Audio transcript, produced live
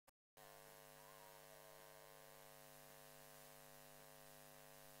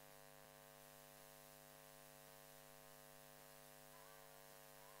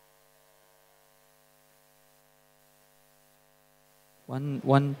One,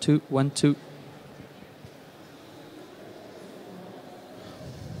 one, two, one, two.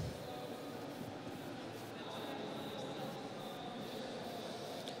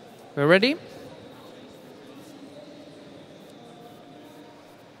 We're ready?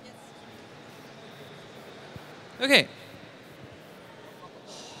 Okay.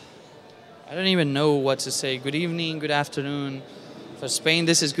 I don't even know what to say. Good evening, good afternoon. For Spain,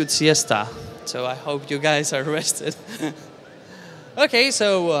 this is good siesta. So I hope you guys are rested. Okay,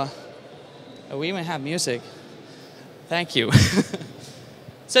 so we even have music. Thank you.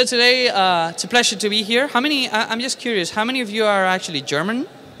 So today, it's a pleasure to be here. How many, I'm just curious, how many of you are actually German?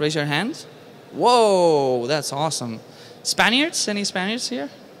 Raise your hands. Whoa, that's awesome. Spaniards? Any Spaniards here?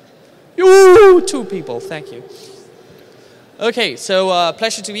 Ooh, 2 people, thank you. Okay, so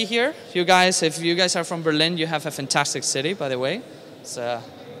pleasure to be here. You guys, if you guys are from Berlin, you have a fantastic city, by the way. So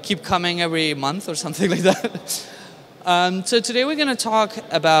keep coming every month or something like that. So today we're going to talk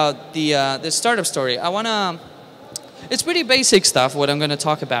about the startup story. It's pretty basic stuff what I'm going to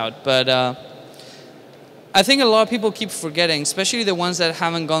talk about, but I think a lot of people keep forgetting, especially the ones that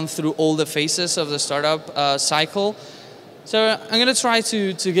haven't gone through all the phases of the startup cycle. So I'm going to try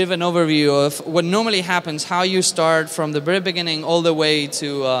to give an overview of what normally happens, how you start from the very beginning all the way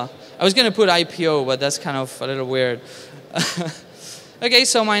to, I was going to put IPO, but that's kind of a little weird. Okay,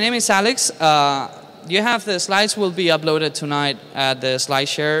 so my name is Alex. You have the slides will be uploaded tonight at the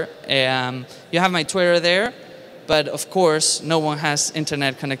SlideShare. You have my Twitter there, but of course no one has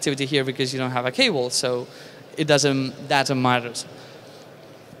internet connectivity here because you don't have a cable, so it doesn't matter.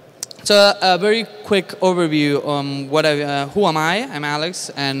 So a very quick overview on who am I? I'm Alex,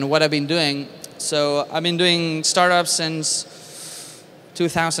 and what I've been doing. So I've been doing startups since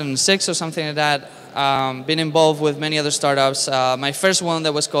 2006 or something like that. Been involved with many other startups. My first one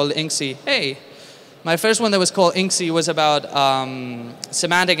that was called Inksy. Hey. My first one that was called Inksy was about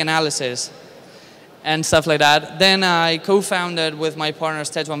semantic analysis and stuff like that. Then I co-founded with my partners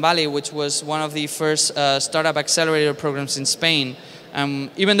Tetuan Valley, which was one of the first startup accelerator programs in Spain.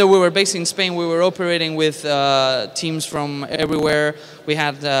 Even though we were based in Spain, we were operating with teams from everywhere. We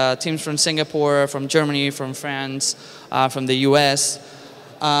had teams from Singapore, from Germany, from France, from the US.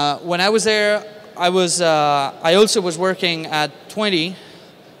 When I was there, I also was working at 20.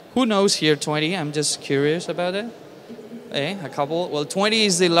 Who knows here 20? I'm just curious about it. Hey, a couple. Well, 20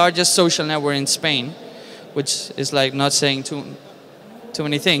 is the largest social network in Spain, which is like not saying too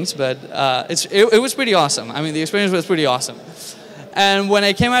many things, but it was pretty awesome. I mean, the experience was pretty awesome. And when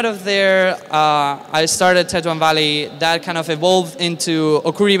I came out of there, I started Tetuan Valley. That kind of evolved into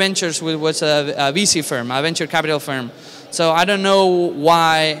Okuri Ventures, which was a VC firm, a venture capital firm. So I don't know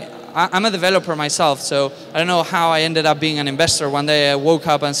why. I'm a developer myself, so I don't know how I ended up being an investor. One day I woke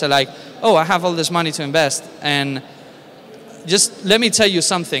up and said like, oh, I have all this money to invest. And just let me tell you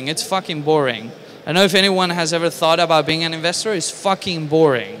something, it's fucking boring. I don't know if anyone has ever thought about being an investor. It's fucking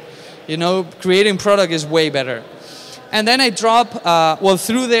boring. You know, creating product is way better. And then I dropped, well,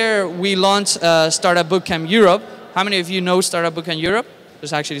 through there we launched Startup Bootcamp Europe. How many of you know Startup Bootcamp Europe?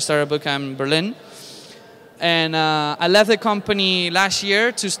 There's actually Startup Bootcamp Berlin. And I left the company last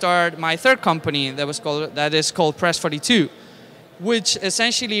year to start my third company that is called Press42, which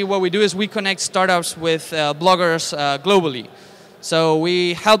essentially what we do is we connect startups with bloggers globally. So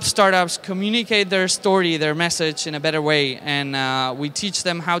we help startups communicate their story, their message in a better way, and we teach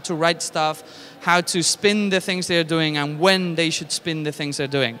them how to write stuff, how to spin the things they're doing, and when they should spin the things they're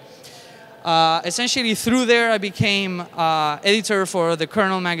doing. Essentially, through there, I became editor for the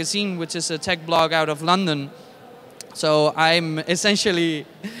Kernel magazine, which is a tech blog out of London. So I'm essentially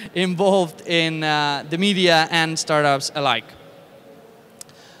involved in the media and startups alike.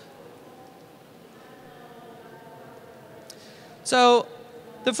 So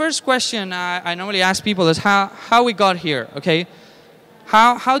the first question I normally ask people is how we got here, okay?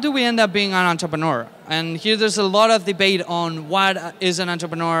 How do we end up being an entrepreneur? And here there's a lot of debate on what is an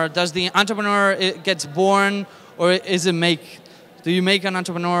entrepreneur. Does the entrepreneur gets born, or do you make an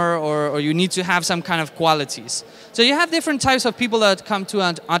entrepreneur, or you need to have some kind of qualities? So you have different types of people that come to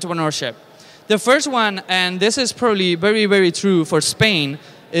entrepreneurship. The first one, and this is probably very, very true for Spain,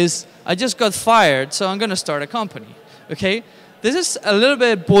 is I just got fired, so I'm going to start a company, okay? This is a little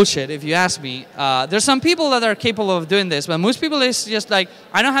bit bullshit, if you ask me. There's some people that are capable of doing this, but most people is just like,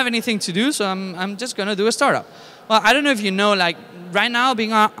 I don't have anything to do, so I'm just going to do a startup. Well, I don't know if you know, like right now,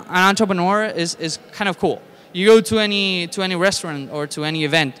 being an entrepreneur is kind of cool. You go to any restaurant or to any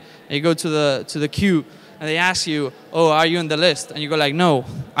event, and you go to the queue, and they ask you, "Oh, are you on the list?" And you go like, "No,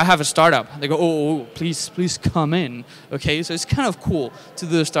 I have a startup." They go, "Oh, please come in." Okay, so it's kind of cool to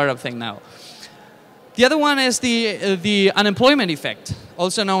do the startup thing now. The other one is the unemployment effect,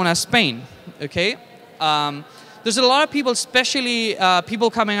 also known as Spain. Okay, there's a lot of people, especially people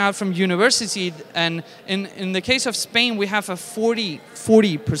coming out from university, and in the case of Spain, we have a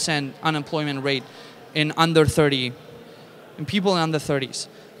 40% unemployment rate in under 30, in people in under 30s.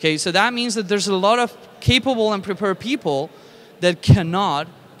 Okay, so that means that there's a lot of capable and prepared people that cannot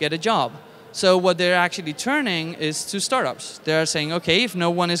get a job. So what they're actually turning is to startups. They're saying, okay, if no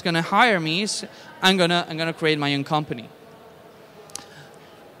one is going to hire me, I'm gonna create my own company.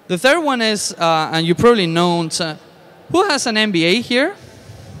 The third one is, and you probably know, who has an MBA here?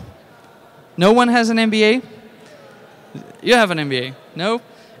 No one has an MBA? You have an MBA? No?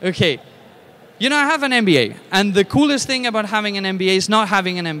 Okay. You know, I have an MBA, and the coolest thing about having an MBA is not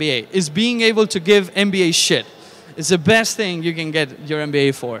having an MBA, is being able to give MBA shit. It's the best thing you can get your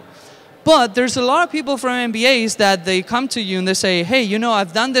MBA for. But there's a lot of people from MBAs that they come to you and they say, hey, you know,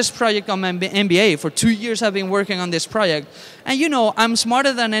 I've done this project on my MBA. For 2 years I've been working on this project. And, you know, I'm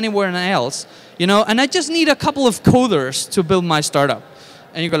smarter than anyone else, you know, and I just need a couple of coders to build my startup.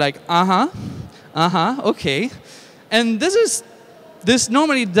 And you go like, okay. And this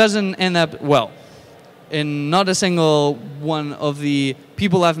normally doesn't end up well. In not a single one of the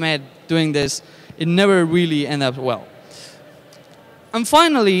people I've met doing this, it never really ends up well. And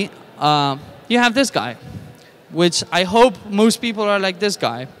finally, you have this guy, which I hope most people are like this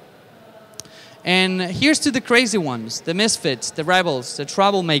guy. And here's to the crazy ones, the misfits, the rebels, the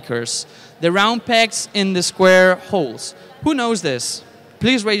troublemakers, the round pegs in the square holes. Who knows this?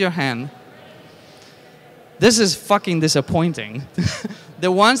 Please raise your hand. This is fucking disappointing.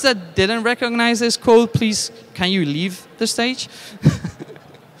 The ones that didn't recognize this quote, please, can you leave the stage?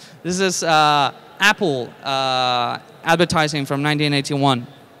 This is Apple advertising from 1981.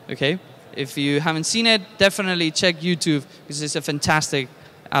 Okay, if you haven't seen it, definitely check YouTube because it's a fantastic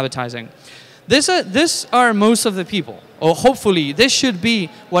advertising. These are most of the people, or hopefully this should be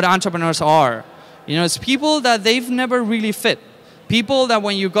what entrepreneurs are. You know, it's people that they've never really fit. People that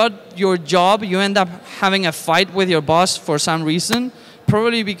when you got your job, you end up having a fight with your boss for some reason,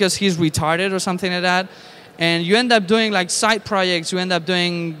 probably because he's retarded or something like that. And you end up doing like side projects, you end up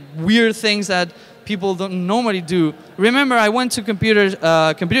doing weird things that people don't normally do. Remember, I went to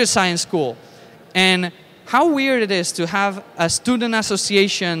computer science school, and how weird it is to have a student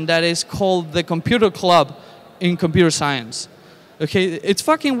association that is called the computer club in computer science. Okay, it's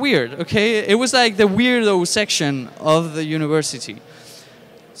fucking weird. Okay, it was like the weirdo section of the university.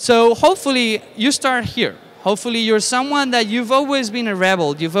 So hopefully you start here. Hopefully you're someone that you've always been a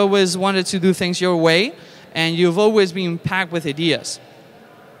rebel. You've always wanted to do things your way, and you've always been packed with ideas.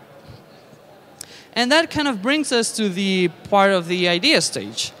 And that kind of brings us to the part of the idea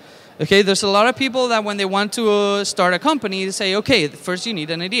stage. Okay, there's a lot of people that when they want to start a company, they say, okay, first you need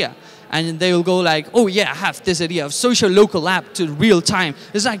an idea. And they'll go like, oh yeah, I have this idea of social local app to real time.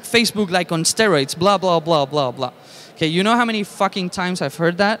 It's like Facebook, like on steroids, blah, blah, blah, blah, blah. Okay, you know how many fucking times I've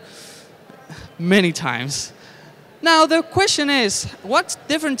heard that? Many times. Now the question is, what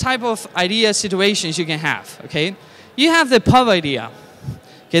different type of idea situations you can have, okay? You have the pub idea.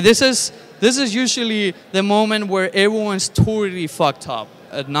 Okay, this is usually the moment where everyone's totally fucked up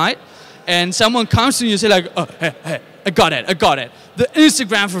at night, and someone comes to you and say like, oh, hey, I got it. The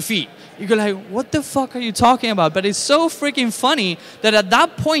Instagram for feet. You go like, what the fuck are you talking about? But it's so freaking funny that at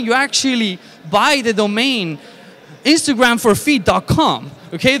that point you actually buy the domain instagramforfeet.com.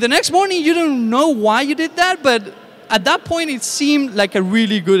 Okay, the next morning you don't know why you did that, but at that point it seemed like a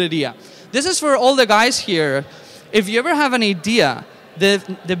really good idea. This is for all the guys here. If you ever have an idea,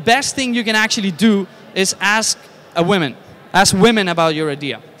 the best thing you can actually do is ask women about your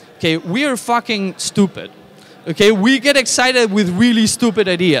idea. Okay, we are fucking stupid. Okay, we get excited with really stupid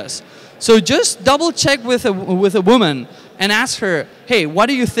ideas. So just double check with a woman and ask her, hey, what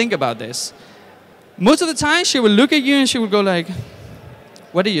do you think about this? Most of the time she will look at you and she will go like,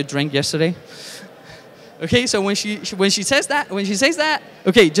 what did you drink yesterday? Okay, so when she says that,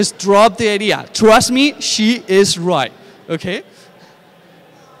 okay, just drop the idea. Trust me, she is right. Okay.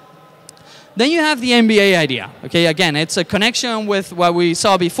 Then you have the MBA idea. Okay, again, it's a connection with what we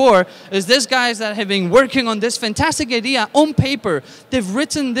saw before. Is these guys that have been working on this fantastic idea on paper. They've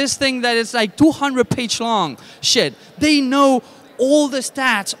written this thing that is like 200-page long. Shit, they know all the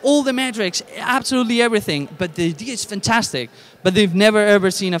stats, all the metrics, absolutely everything. But the idea is fantastic. But they've never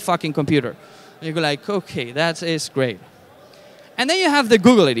ever seen a fucking computer. And you go like, okay, that is great. And then you have the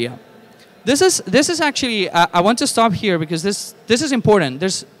Google idea. This is actually, I want to stop here because this is important.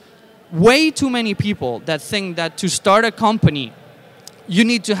 There's way too many people that think that to start a company, you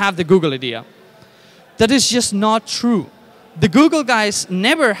need to have the Google idea. That is just not true. The Google guys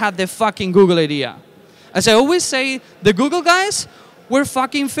never had the fucking Google idea. As I always say, the Google guys were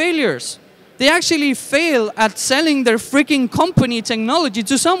fucking failures. They actually fail at selling their freaking company technology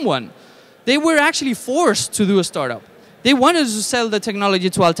to someone. They were actually forced to do a startup. They wanted to sell the technology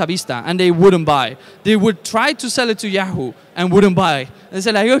to Altavista, and they wouldn't buy. They would try to sell it to Yahoo, and wouldn't buy. They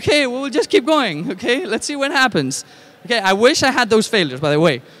said, like, okay, well, we'll just keep going, okay? Let's see what happens. Okay, I wish I had those failures, by the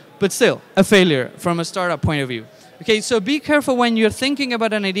way, but still, a failure from a startup point of view. Okay, so be careful when you're thinking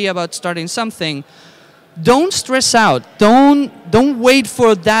about an idea about starting something. Don't stress out. Don't wait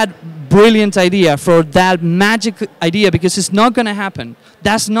for that brilliant idea, for that magic idea, because it's not going to happen.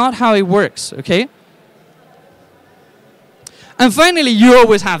 That's not how it works, okay? And finally, you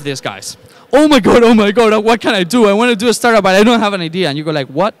always have this, guys. Oh my God, what can I do? I want to do a startup, but I don't have an idea. And you go like,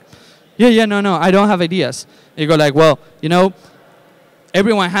 what? Yeah, no, I don't have ideas. And you go like, well, you know,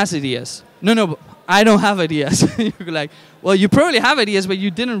 everyone has ideas. No, but I don't have ideas. You go like, well, you probably have ideas, but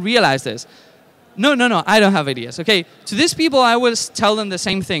you didn't realize this. No, I don't have ideas. Okay, to these people, I always tell them the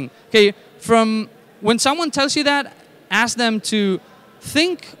same thing. Okay, from when someone tells you that, ask them to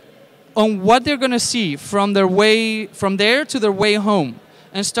think on what they're going to see from there to their way home,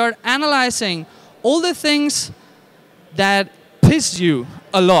 and start analyzing all the things that piss you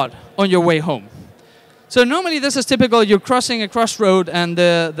a lot on your way home. So normally this is typical. You're crossing a crossroad and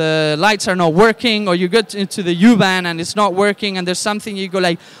the lights are not working, or you get into the U-Bahn and it's not working, and there's something you go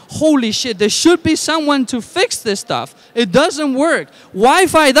like, holy shit, there should be someone to fix this stuff. It doesn't work.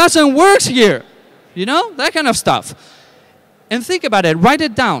 Wi-Fi doesn't work here. You know, that kind of stuff. And think about it, write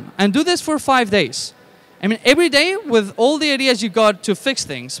it down, and do this for 5 days. I mean, every day with all the ideas you got to fix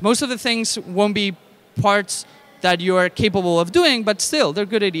things. Most of the things won't be parts that you are capable of doing, but still, they're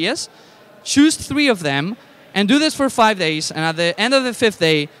good ideas. Choose 3 of them, and do this for 5 days, and at the end of the 5th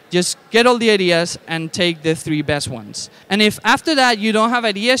day, just get all the ideas and take the 3 best ones. And if after that you don't have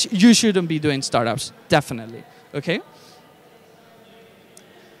ideas, you shouldn't be doing startups, definitely, okay?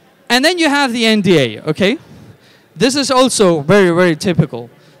 And then you have the NDA, okay? This is also very, very typical.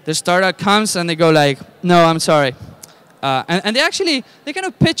 The startup comes and they go like, no, I'm sorry. And they kind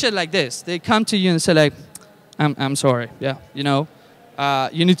of pitch it like this. They come to you and say like, I'm sorry, yeah, you know,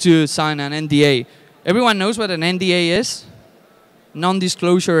 you need to sign an NDA. Everyone knows what an NDA is?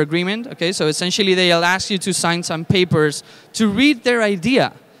 Non-disclosure agreement, okay? So essentially they'll ask you to sign some papers to read their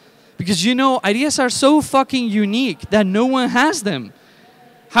idea. Because you know, ideas are so fucking unique that no one has them.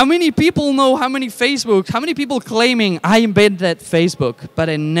 How many people know how many people claiming I invented Facebook, but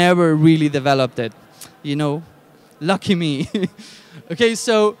I never really developed it? You know, lucky me. Okay,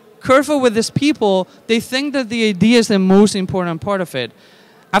 so careful with these people. They think that the idea is the most important part of it.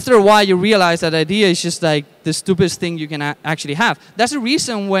 After a while, you realize that idea is just like the stupidest thing you can actually have. That's the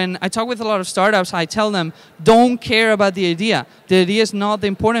reason when I talk with a lot of startups, I tell them, don't care about the idea. The idea is not the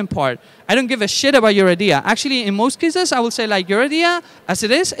important part. I don't give a shit about your idea. Actually, in most cases, I will say like, your idea, as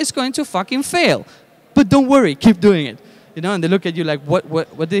it is going to fucking fail. But don't worry, keep doing it. You know, and they look at you like,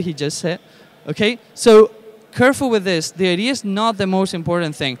 what did he just say? Okay, so careful with this. The idea is not the most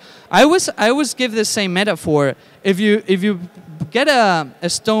important thing. I always give the same metaphor. If you get a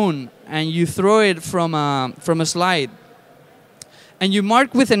stone and you throw it from a slide, and you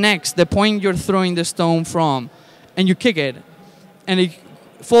mark with an X the point you're throwing the stone from, and you kick it, and it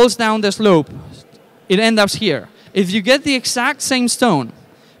falls down the slope, it ends up here. If you get the exact same stone,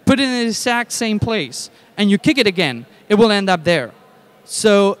 put it in the exact same place, and you kick it again, it will end up there.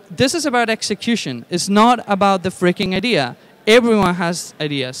 So this is about execution. It's not about the freaking idea. Everyone has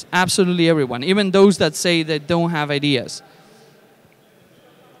ideas, absolutely everyone, even those that say they don't have ideas.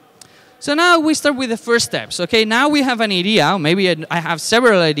 So now we start with the first steps. Okay, now we have an idea. Maybe I have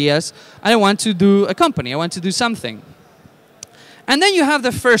several ideas. I want to do a company. I want to do something. And then you have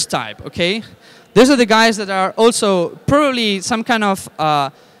the first type. Okay, these are the guys that are also probably some kind of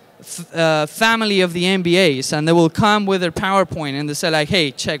family of the MBAs, and they will come with their PowerPoint and they say like,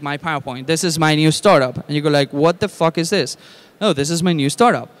 hey, check my PowerPoint. This is my new startup. And you go like, what the fuck is this? No, this is my new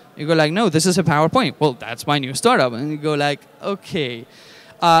startup. You go like, no, this is a PowerPoint. Well, that's my new startup. And you go like, okay.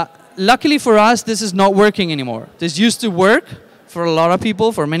 Luckily for us, this is not working anymore. This used to work for a lot of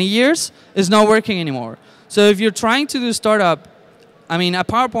people for many years. It's not working anymore. So if you're trying to do startup, I mean, a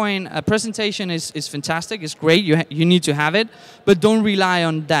PowerPoint, a presentation is fantastic. It's great. You need to have it. But don't rely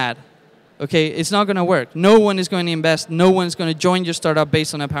on that. Okay? It's not going to work. No one is going to invest. No one is going to join your startup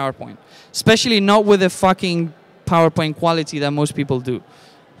based on a PowerPoint. Especially not with the fucking PowerPoint quality that most people do.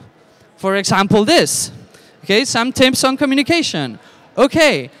 For example, this. Okay? Some tips on communication.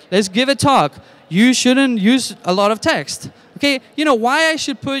 Okay, let's give a talk. You shouldn't use a lot of text. Okay, you know why I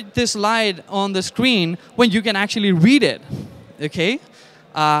should put this slide on the screen when you can actually read it? Okay,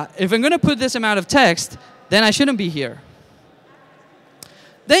 if I'm going to put this amount of text, then I shouldn't be here.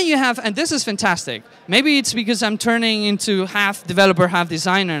 Then you have, and this is fantastic. Maybe it's because I'm turning into half developer, half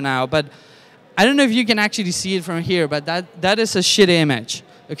designer now, but I don't know if you can actually see it from here, but that is a shitty image.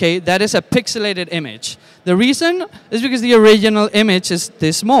 Okay, that is a pixelated image. The reason is because the original image is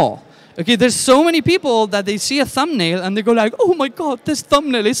this small. Okay, there's so many people that they see a thumbnail and they go like, oh my God, this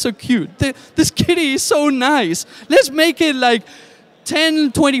thumbnail is so cute. This kitty is so nice. Let's make it like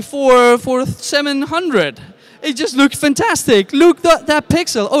 1024 for 700. It just looks fantastic. Look, that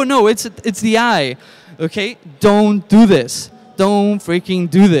pixel. Oh no, it's the eye. Okay, don't do this. Don't freaking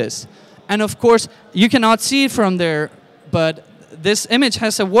do this. And of course, you cannot see it from there, but this image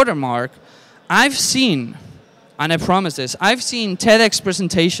has a watermark. I've seen, and I promise this, I've seen TEDx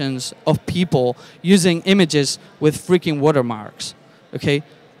presentations of people using images with freaking watermarks. Okay?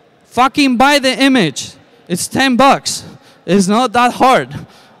 Fucking buy the image. It's $10. It's not that hard.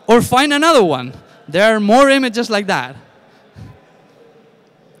 Or find another one. There are more images like that.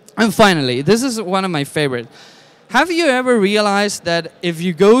 And finally, this is one of my favorite. Have you ever realized that if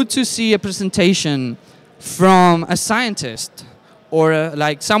you go to see a presentation from a scientist, or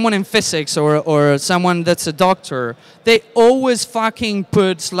like someone in physics, or someone that's a doctor, they always fucking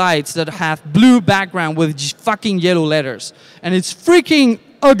put slides that have blue background with fucking yellow letters. And it's freaking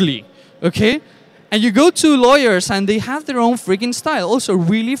ugly, okay? And you go to lawyers and they have their own freaking style, also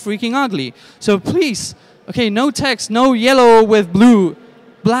really freaking ugly. So please, okay, no text, no yellow with blue,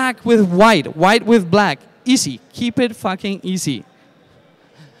 black with white, white with black. Easy, keep it fucking easy.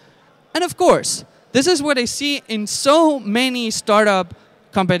 And of course, this is what I see in so many startup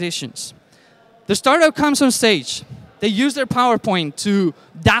competitions. The startup comes on stage. They use their PowerPoint to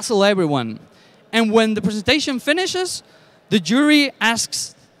dazzle everyone. And when the presentation finishes, the jury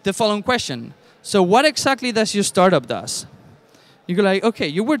asks the following question. So what exactly does your startup does? You go like, okay,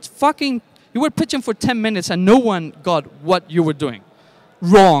 you were pitching for 10 minutes and no one got what you were doing.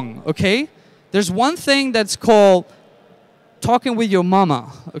 Wrong, okay? There's one thing that's called talking with your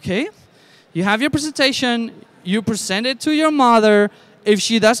mama, okay? You have your presentation, you present it to your mother. If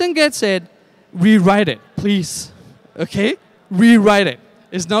she doesn't get it, rewrite it, please. Okay? Rewrite it.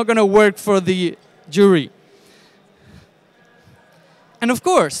 It's not going to work for the jury. And of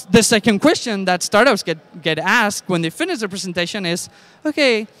course, the second question that startups get asked when they finish the presentation is,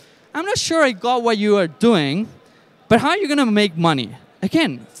 okay, I'm not sure I got what you are doing, but how are you going to make money?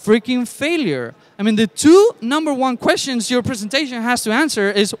 Again, freaking failure. I mean, the two number one questions your presentation has to answer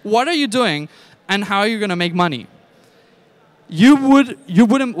is, what are you doing and how are you going to make money? You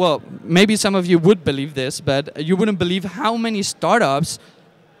wouldn't, well, maybe some of you would believe this, but you wouldn't believe how many startups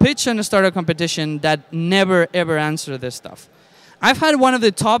pitch in a startup competition that never, ever answer this stuff. I've had one of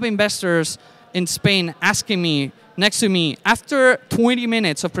the top investors in Spain asking me, next to me, after 20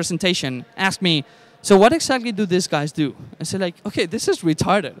 minutes of presentation, ask me, so what exactly do these guys do? I said like, okay, this is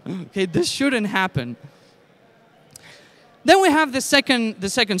retarded. Okay, this shouldn't happen. Then we have the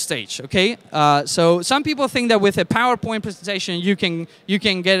second stage. Okay, so some people think that with a PowerPoint presentation you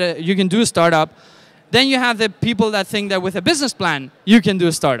can do a startup. Then you have the people that think that with a business plan you can do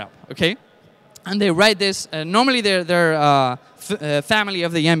a startup. Okay, and they write this. Normally they're family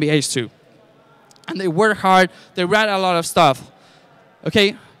of the MBAs too, and they work hard. They write a lot of stuff.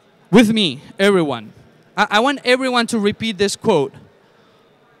 Okay. With me, everyone. I want everyone to repeat this quote.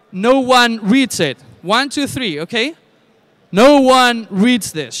 No one reads it. 1, 2, 3, okay? No one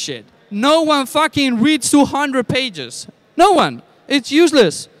reads this shit. No one fucking reads 200 pages. No one. It's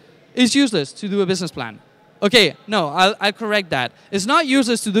useless. It's useless to do a business plan. Okay, no, I'll correct that. It's not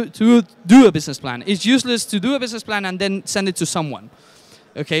useless to do a business plan. It's useless to do a business plan and then send it to someone.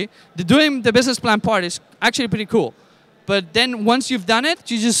 Okay? Doing the business plan part is actually pretty cool. But then once you've done it,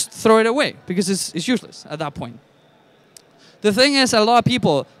 you just throw it away because it's useless at that point. The thing is, a lot of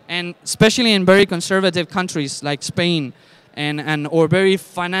people, and especially in very conservative countries like Spain, or very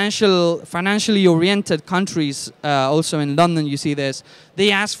financially oriented countries, also in London you see this,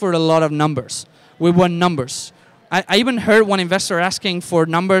 they ask for a lot of numbers. We want numbers. I even heard one investor asking for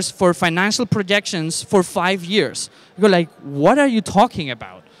numbers for financial projections for 5 years. You go like, what are you talking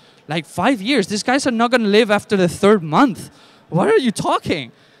about? Like 5 years, these guys are not going to live after the 3rd month. What are you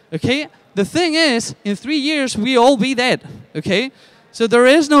talking? Okay, the thing is, in 3 years, we all be dead. Okay, so there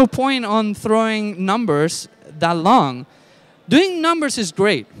is no point on throwing numbers that long. Doing numbers is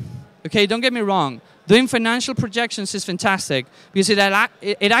great. Okay, don't get me wrong. Doing financial projections is fantastic because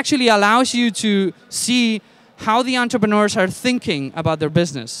it actually allows you to see how the entrepreneurs are thinking about their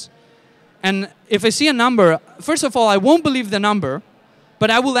business. And if I see a number, first of all, I won't believe the number. But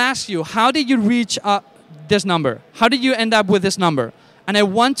I will ask you, how did you reach this number? How did you end up with this number? and I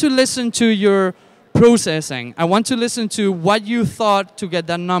want to listen to your processing. I want to listen to what you thought to get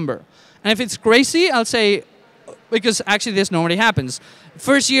that number. And if it's crazy, I'll say, because actually this normally happens.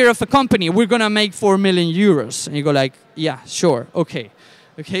 First year of a company, we're going to make 4 million euros. And you go like, yeah, sure, okay.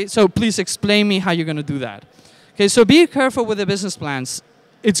 Okay, so please explain me how you're going to do that. Okay, so be careful with the business plans.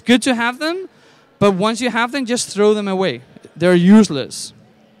 It's good to have them, but once you have them, just throw them away. They're useless.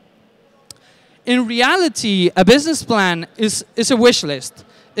 In reality, a business plan is a wish list.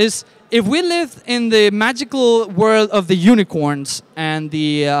 If we lived in the magical world of the unicorns and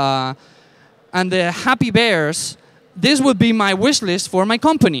the happy bears, this would be my wish list for my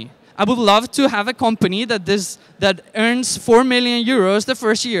company. I would love to have a company that earns 4 million euros the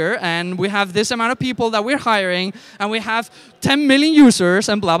first year, and we have this amount of people that we're hiring, and we have 10 million users,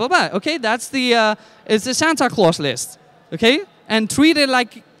 and blah blah blah. Okay, that's it's the Santa Claus list. Okay, and treat it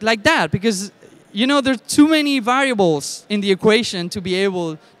like that, because you know there's too many variables in the equation to be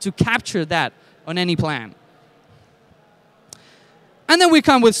able to capture that on any plan. And then we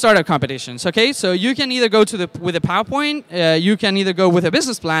come with startup competitions, okay? So you can either go with a PowerPoint, you can either go with a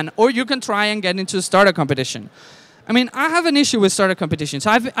business plan, or you can try and get into a startup competition. I mean, I have an issue with startup competitions.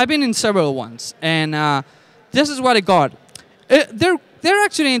 I've been in several ones, and this is what I got. They're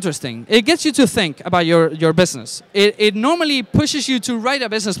actually interesting. It gets you to think about your business. It normally pushes you to write a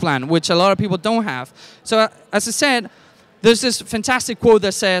business plan, which a lot of people don't have. So as I said, there's this fantastic quote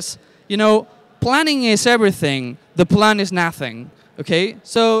that says, you know, planning is everything, the plan is nothing. Okay,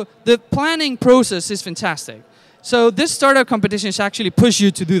 so the planning process is fantastic. So this startup competitions actually push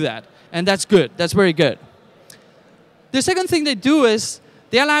you to do that, and that's good. That's very good. The second thing they do is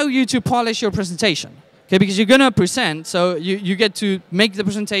they allow you to polish your presentation. Okay, because you're gonna present, so you get to make the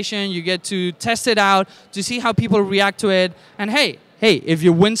presentation, you get to test it out, to see how people react to it, and hey, if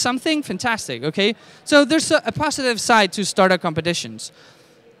you win something, fantastic. Okay, so there's a positive side to startup competitions.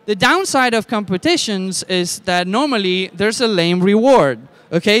 The downside of competitions is that normally there's a lame reward.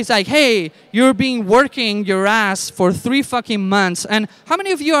 Okay, it's like, hey, you're working your ass for 3 fucking months. And how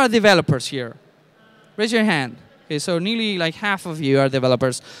many of you are developers here? Raise your hand. Okay, so nearly like half of you are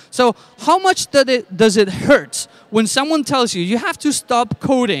developers. So how much does it hurt when someone tells you have to stop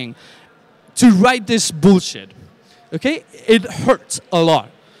coding to write this bullshit? Okay, it hurts a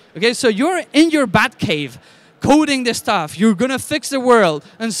lot. Okay, so you're in your bat cave, coding this stuff, you're gonna fix the world,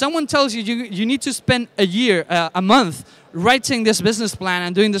 and someone tells you need to spend a month writing this business plan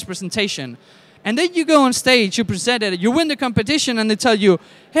and doing this presentation. And then you go on stage, you present it, you win the competition, and they tell you,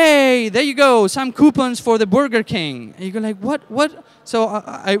 hey, there you go, some coupons for the Burger King. And you go like, what? So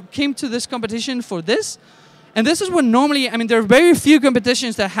I came to this competition for this? And this is what normally, I mean, there are very few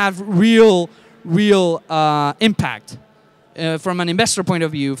competitions that have real impact. From an investor point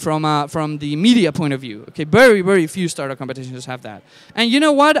of view, from the media point of view. Okay, very, very few startup competitions have that. And you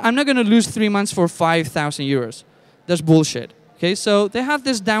know what? I'm not going to lose 3 months for 5,000 euros. That's bullshit. Okay, so they have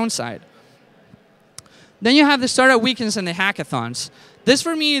this downside. Then you have the startup weekends and the hackathons. This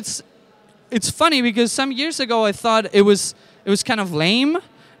for me, it's funny because some years ago I thought it was kind of lame.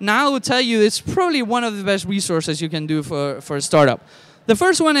 Now I will tell you it's probably one of the best resources you can do for a startup. The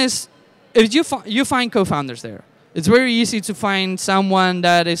first one is if you find co-founders there. It's very easy to find someone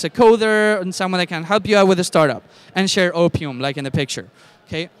that is a coder and someone that can help you out with a startup and share opium, like in the picture.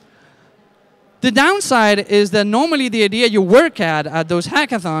 Okay. The downside is that normally the idea you work at those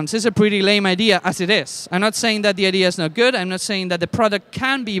hackathons is a pretty lame idea as it is. I'm not saying that the idea is not good. I'm not saying that the product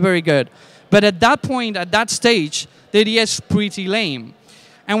can be very good. But at that point, at that stage, the idea is pretty lame.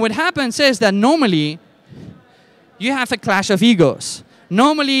 And what happens is that normally you have a clash of egos.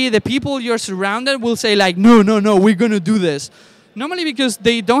 Normally, the people you're surrounded will say like, no, we're going to do this. Normally because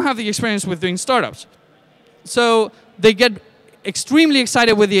they don't have the experience with doing startups. So they get extremely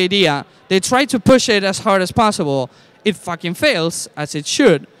excited with the idea. They try to push it as hard as possible. It fucking fails, as it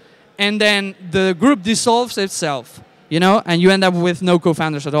should. And then the group dissolves itself, you know, and you end up with no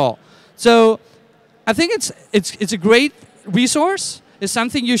co-founders at all. So I think it's a great resource. It's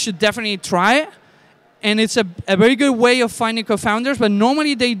something you should definitely try. And it's a very good way of finding co-founders, but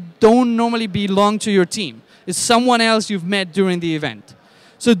normally they don't normally belong to your team. It's someone else you've met during the event.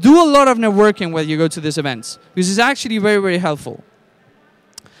 So do a lot of networking when you go to these events, because it's actually very, very helpful.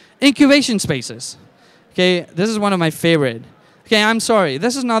 Incubation spaces. Okay, this is one of my favorite. Okay, I'm sorry,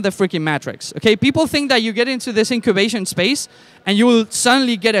 this is not the freaking Matrix. Okay, people think that you get into this incubation space and you will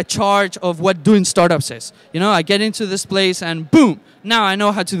suddenly get a charge of what doing startups is. You know, I get into this place and boom, now I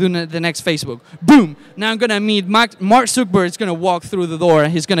know how to do the next Facebook. Boom, now I'm gonna meet Mark Zuckerberg is gonna walk through the door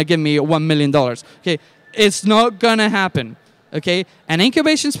and he's gonna give me $1 million. Okay, it's not gonna happen. Okay, an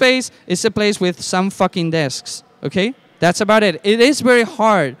incubation space is a place with some fucking desks. Okay, That's about it. It is very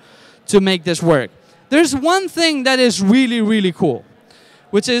hard to make this work. There's one thing that is really, really cool,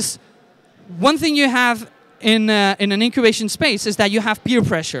 which is one thing you have in an incubation space is that you have peer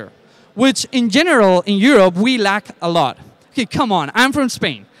pressure, which in general in Europe we lack a lot. Okay, come on, I'm from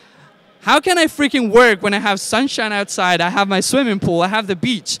Spain. How can I freaking work when I have sunshine outside, I have my swimming pool, I have the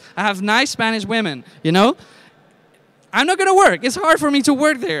beach, I have nice Spanish women, you know? I'm not gonna work. It's hard for me to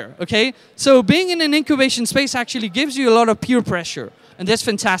work there, okay? So being in an incubation space actually gives you a lot of peer pressure, and that's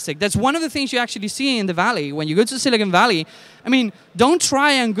fantastic. That's one of the things you actually see in the Valley. When you go to Silicon Valley, I mean, don't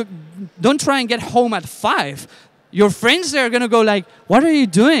try and get home at 5. Your friends there are gonna go like, what are you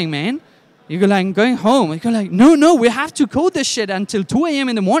doing, man? You go like, I'm going home. You go like, no, we have to code this shit until 2 a.m.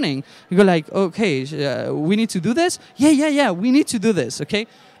 in the morning. You go like, okay, we need to do this? Yeah, we need to do this, okay?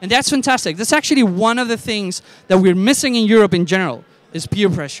 And that's fantastic. That's actually one of the things that we're missing in Europe in general, is peer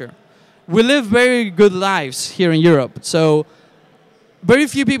pressure. We live very good lives here in Europe, so very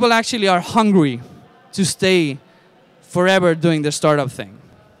few people actually are hungry to stay forever doing the startup thing.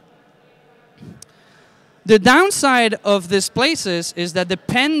 The downside of these places is that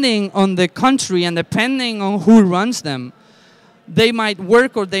depending on the country and depending on who runs them, they might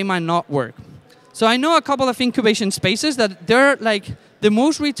work or they might not work. So I know a couple of incubation spaces that they're like the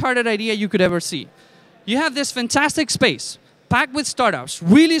most retarded idea you could ever see. You have this fantastic space, packed with startups,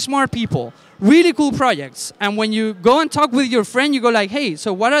 really smart people, really cool projects. And when you go and talk with your friend, you go like, hey,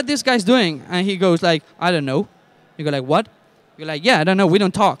 so what are these guys doing? And he goes like, I don't know. You go like, what? You're like, yeah, I don't know, we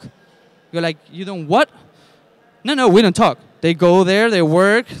don't talk. You're like, you don't what? No, we don't talk. They go there, they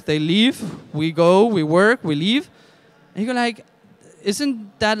work, they leave. We go, we work, we leave. And you go like,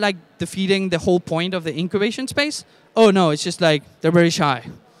 isn't that like defeating the whole point of the incubation space? Oh no, it's just like they're very shy.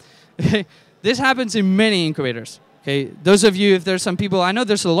 This happens in many incubators. Okay, those of you, if there's some people, I know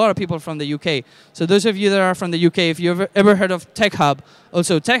there's a lot of people from the UK. So those of you that are from the UK, if you've ever heard of Tech Hub,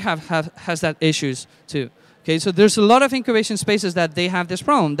 also Tech Hub has that issues too. Okay, so there's a lot of incubation spaces that they have this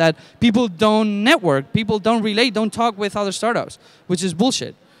problem, that people don't network, people don't relate, don't talk with other startups, which is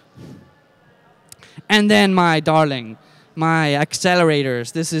bullshit. And then my darling, my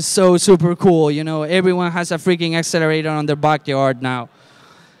accelerators. This is so super cool. You know, everyone has a freaking accelerator on their backyard now.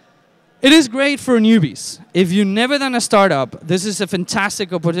 It is great for newbies. If you've never done a startup, this is a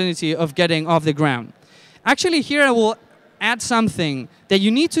fantastic opportunity of getting off the ground. Actually, here I will add something that you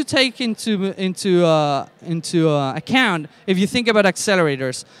need to take into account if you think about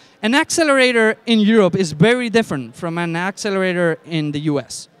accelerators. An accelerator in Europe is very different from an accelerator in the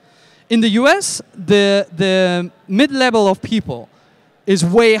US. In the US, the mid-level of people is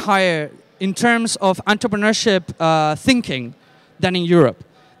way higher in terms of entrepreneurship thinking than in Europe.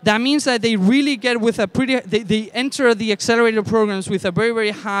 That means that they really get with a they enter the accelerator programs with a very,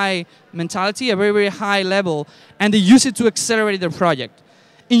 very high mentality, a very, very high level, and they use it to accelerate their project.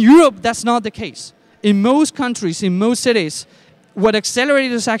 In Europe, that's not the case. In most countries, in most cities, what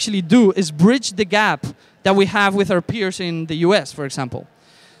accelerators actually do is bridge the gap that we have with our peers in the US, for example.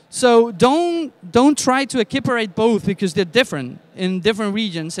 So don't try to equiparate both because they're different in different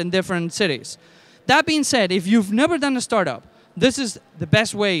regions and different cities. That being said, if you've never done a startup, this is the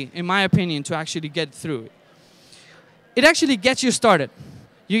best way, in my opinion, to actually get through it. It actually gets you started.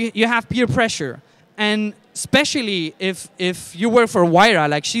 You have peer pressure. And especially if you work for Wyra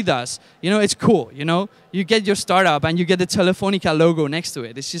like she does, you know, it's cool, you know? You get your startup and you get the Telefonica logo next to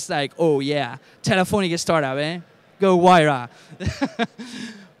it. It's just like, oh yeah, Telefonica startup, eh? Go Wyra.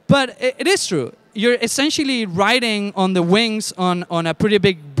 But it is true. You're essentially riding on the wings on a pretty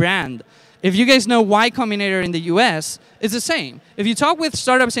big brand. If you guys know Y Combinator in the US, it's the same. If you talk with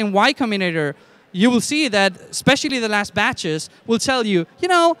startups in Y Combinator, you will see that, especially the last batches, will tell you, you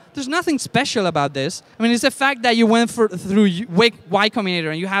know, there's nothing special about this. I mean, it's the fact that you went through Y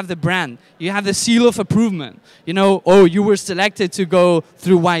Combinator and you have the brand. You have the seal of approval. You know, oh, you were selected to go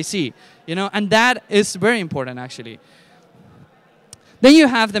through YC. You know, and that is very important, actually. Then you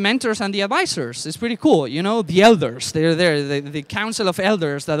have the mentors and the advisors. It's pretty cool, you know, the elders. They're there, the council of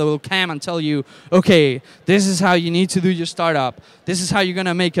elders that will come and tell you, okay, this is how you need to do your startup. This is how you're going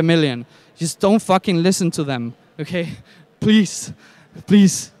to make $1 million. Just don't fucking listen to them, okay? Please,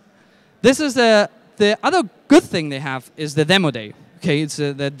 please. This is the other good thing they have is the demo day, okay? It's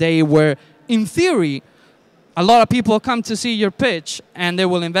the day where, in theory, a lot of people come to see your pitch and they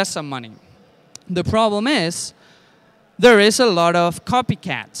will invest some money. The problem is, there is a lot of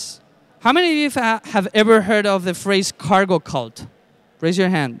copycats. How many of you have ever heard of the phrase cargo cult? Raise your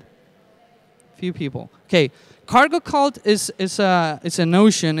hand. A few people. Okay, cargo cult is a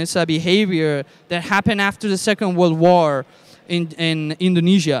notion, it's a behavior that happened after the Second World War in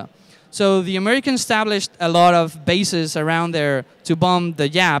Indonesia. So the Americans established a lot of bases around there to bomb the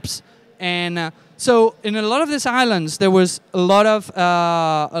Japs, and so in a lot of these islands, there was a lot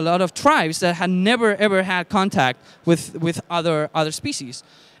of tribes that had never ever had contact with other species,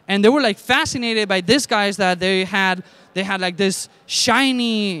 and they were like fascinated by these guys that they had like this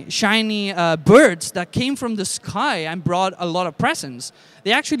shiny birds that came from the sky and brought a lot of presents.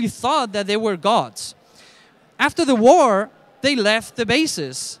 They actually thought that they were gods. After the war, they left the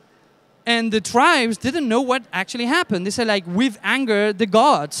bases. And the tribes didn't know what actually happened. They said, like, we've angered the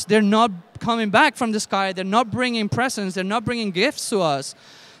gods. They're not coming back from the sky. They're not bringing presents. They're not bringing gifts to us.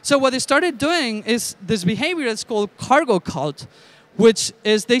 So what they started doing is this behavior that's called cargo cult, which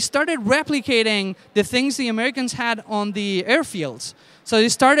is they started replicating the things the Americans had on the airfields. So they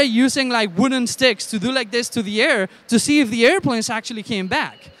started using like wooden sticks to do like this to the air to see if the airplanes actually came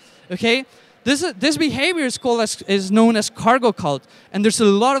back. Okay? This behavior is known as cargo cult, and there's a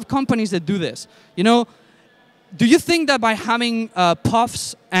lot of companies that do this. You know, do you think that by having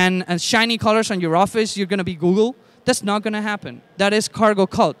puffs and shiny colors on your office, you're going to be Google? That's not going to happen. That is cargo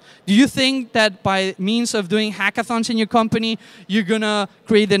cult. Do you think that by means of doing hackathons in your company, you're going to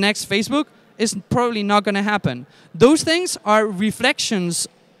create the next Facebook? It's probably not going to happen. Those things are reflections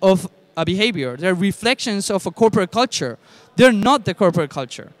of a behavior. They're reflections of a corporate culture. They're not the corporate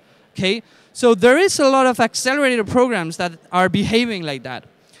culture. Okay? So there is a lot of accelerator programs that are behaving like that.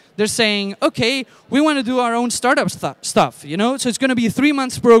 They're saying, okay, we want to do our own startup stuff, you know? So it's going to be a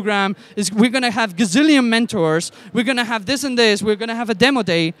 3-month program. We're going to have gazillion mentors. We're going to have this and this. We're going to have a demo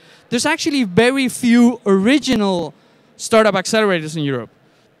day. There's actually very few original startup accelerators in Europe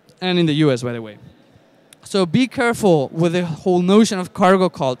and in the US, by the way. So be careful with the whole notion of cargo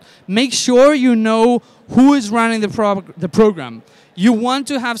cult. Make sure you know who is running the program. You want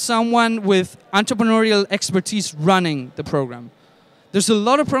to have someone with entrepreneurial expertise running the program. There's a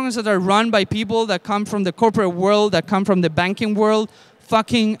lot of programs that are run by people that come from the corporate world, that come from the banking world.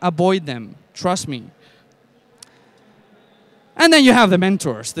 Fucking avoid them. Trust me. And then you have the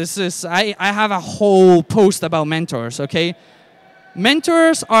mentors. I have a whole post about mentors, okay?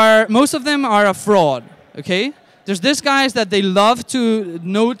 Mentors most of them are a fraud, okay? There's these guys that they love to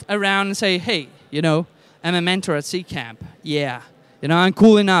note around and say, hey, you know, I'm a mentor at C Camp. Yeah. You know, I'm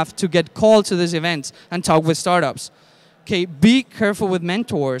cool enough to get called to these events and talk with startups. Okay, be careful with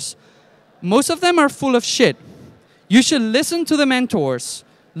mentors. Most of them are full of shit. You should listen to the mentors.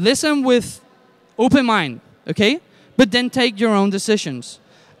 Listen with open mind, okay? But then take your own decisions.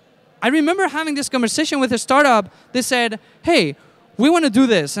 I remember having this conversation with a startup. They said, hey, we want to do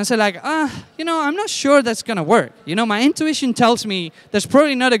this. And I said, like, you know, I'm not sure that's going to work. You know, my intuition tells me that's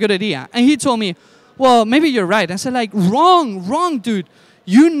probably not a good idea. And he told me, well, maybe you're right. I said, like, wrong, dude.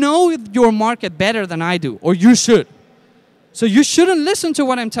 You know your market better than I do, or you should. So you shouldn't listen to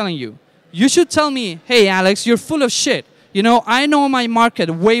what I'm telling you. You should tell me, hey, Alex, you're full of shit. You know, I know my market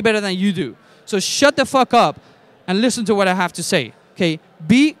way better than you do. So shut the fuck up and listen to what I have to say. Okay,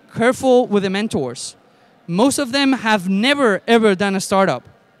 be careful with the mentors. Most of them have never, ever done a startup.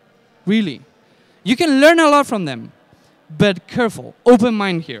 Really. You can learn a lot from them, but careful, open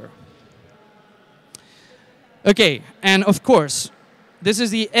mind here. Okay, and of course, this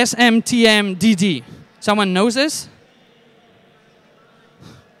is the SMTMDD. Someone knows this?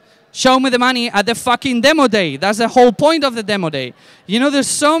 Show me the money at the fucking demo day. That's the whole point of the demo day. You know, there's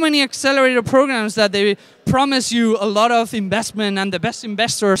so many accelerator programs that they promise you a lot of investment and the best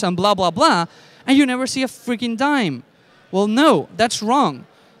investors and blah, blah, blah, and you never see a freaking dime. Well, no, that's wrong.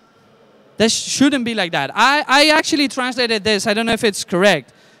 That shouldn't be like that. I actually translated this. I don't know if it's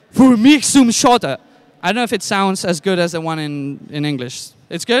correct. Für mich zum Schotter. I don't know if it sounds as good as the one in English.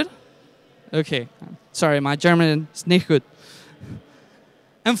 It's good? Okay. Sorry, my German is nicht good.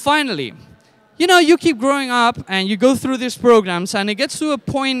 And finally, you know, you keep growing up and you go through these programs, and it gets to a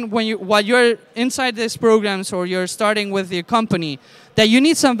point while you're inside these programs or you're starting with your company, that you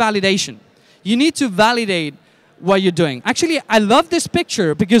need some validation. You need to validate what you're doing. Actually, I love this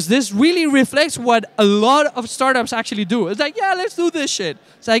picture because this really reflects what a lot of startups actually do. It's like, yeah, let's do this shit.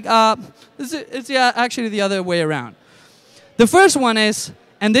 It's like, it's actually the other way around. The first one is,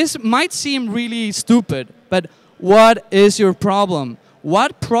 and this might seem really stupid, but what is your problem?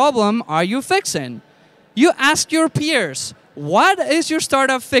 What problem are you fixing? You ask your peers, what is your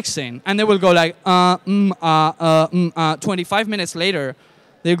startup fixing? And they will go like, 25 minutes later,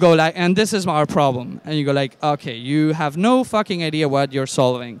 they go like, and this is our problem. And you go like, okay, you have no fucking idea what you're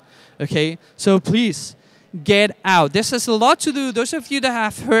solving. Okay, so please get out. This has a lot to do. Those of you that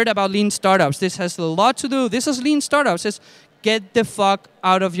have heard about lean startups, this has a lot to do. This is lean startups. It's get the fuck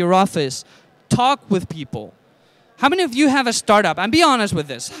out of your office. Talk with people. How many of you have a startup? And be honest with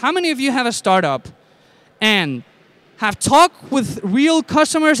this. How many of you have a startup and have talked with real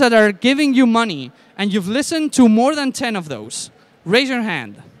customers that are giving you money, and you've listened to more than 10 of those? Raise your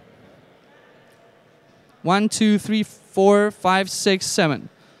hand. 1, 2, 3, 4, 5, 6, 7.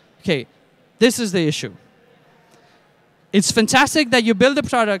 Okay, this is the issue. It's fantastic that you build a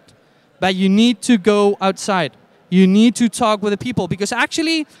product, but you need to go outside. You need to talk with the people, because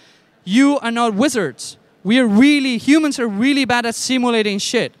actually, you are not wizards. Humans are really bad at simulating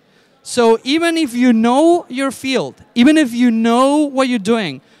shit. So even if you know your field, even if you know what you're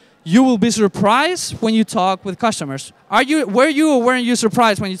doing, you will be surprised when you talk with customers. Were you or weren't you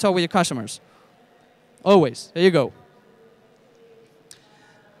surprised when you talk with your customers? Always. There you go.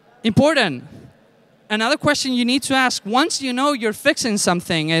 Important. Another question you need to ask once you know you're fixing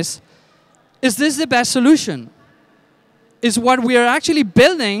something is this the best solution? Is what we are actually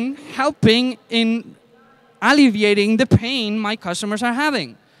building helping in alleviating the pain my customers are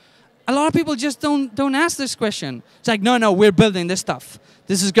having? A lot of people just don't ask this question. It's like, no, we're building this stuff.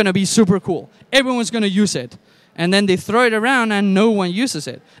 This is going to be super cool. Everyone's going to use it. And then they throw it around and no one uses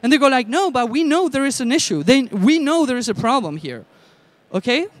it. And they go like, no, but we know there is an issue. We know there is a problem here.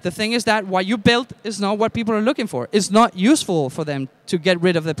 Okay? The thing is that what you built is not what people are looking for. It's not useful for them to get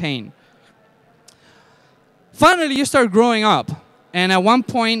rid of the pain. Finally, you start growing up. And at one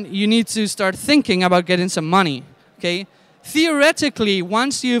point, you need to start thinking about getting some money. Okay? Theoretically,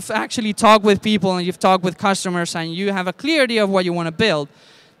 once you've actually talked with people and you've talked with customers and you have a clear idea of what you want to build,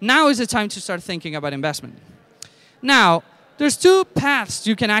 now is the time to start thinking about investment. Now, there's two paths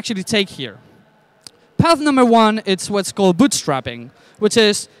you can actually take here. Path number one, it's what's called bootstrapping, which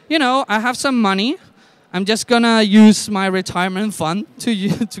is, I have some money. I'm just going to use my retirement fund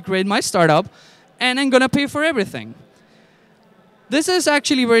to create my startup, and I'm going to pay for everything. This is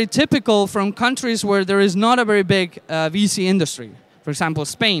actually very typical from countries where there is not a very big VC industry. For example,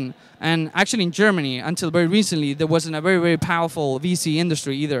 Spain, and actually in Germany, until very recently, there wasn't a very, very powerful VC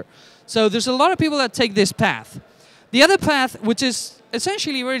industry either. So there's a lot of people that take this path. The other path, which is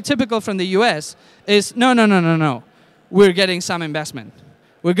essentially very typical from the US, is no. We're getting some investment.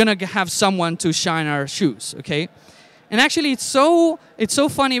 We're going to have someone to shine our shoes, okay? And actually, it's so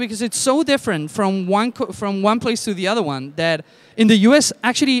funny because it's so different from one place to the other one that in the US,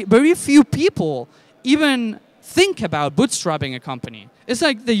 actually, very few people even think about bootstrapping a company. It's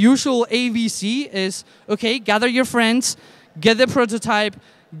like the usual AVC is, okay, gather your friends, get the prototype,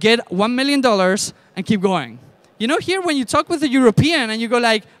 get $1 million, and keep going. Here when you talk with a European and you go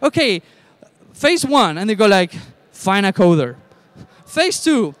like, okay, phase 1, and they go like, find a coder. Phase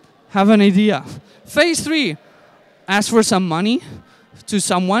 2, have an idea. Phase 3, ask for some money to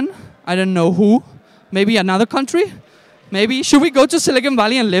someone. I don't know who. Maybe another country. Maybe, should we go to Silicon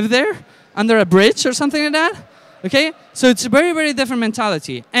Valley and live there under a bridge or something like that? Okay? So it's a very, very different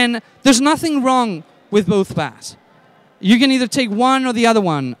mentality. And there's nothing wrong with both paths. You can either take one or the other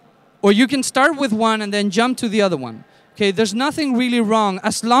one. Or you can start with one and then jump to the other one. Okay? There's nothing really wrong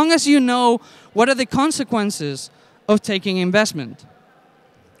as long as you know what are the consequences of taking investment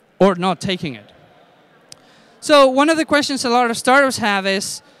or not taking it. So one of the questions a lot of startups have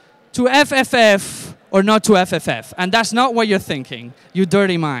is to FFF or not to FFF. And that's not what you're thinking, you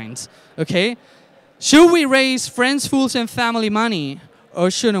dirty minds. Okay? Should we raise friends, fools, and family money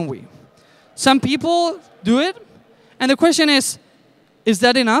or shouldn't we? Some people do it. And the question is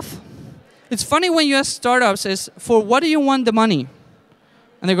that enough? It's funny when you ask startups is, for what do you want the money?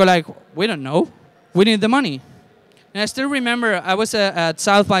 And they go like, we don't know. We need the money. And I still remember I was at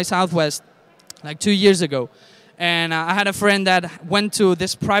South by Southwest like 2 years ago. And I had a friend that went to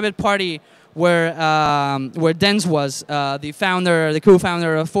this private party where Denz was, the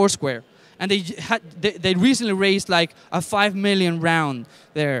co-founder of Foursquare. And they recently raised like a $5 million round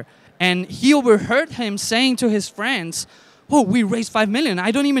there. And he overheard him saying to his friends, oh, we raised $5 million.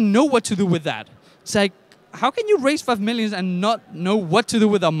 I don't even know what to do with that. It's like, how can you raise $5 million and not know what to do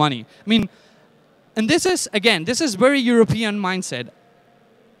with that money? I mean, and this is very European mindset.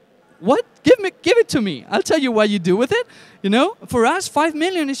 What? Give it to me. I'll tell you what you do with it. For us, $5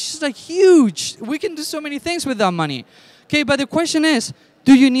 million is just like huge. We can do so many things with that money. Okay, but the question is,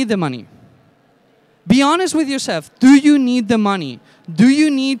 do you need the money? Be honest with yourself. Do you need the money? Do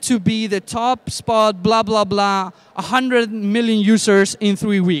you need to be the top spot, blah, blah, blah, 100 million users in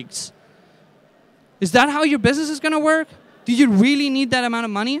 3 weeks? Is that how your business is going to work? Do you really need that amount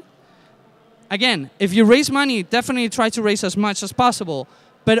of money? Again, if you raise money, definitely try to raise as much as possible.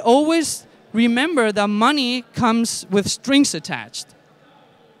 But always remember that money comes with strings attached.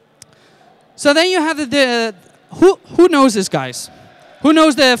 So then you have who knows this, guys? Who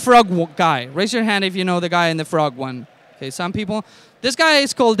knows the frog guy? Raise your hand if you know the guy in the frog one. Okay, some people. This guy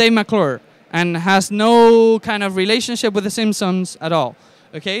is called Dave McClure and has no kind of relationship with the Simpsons at all.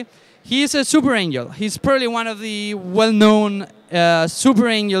 Okay, he is a super angel. He's probably one of the well-known super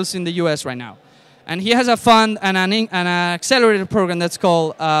angels in the U.S. right now, and he has a fund and an accelerator program that's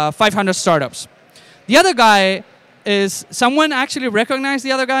called 500 Startups. The other guy is someone actually recognize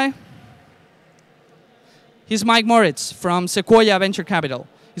the other guy? He's Mike Moritz from Sequoia Venture Capital.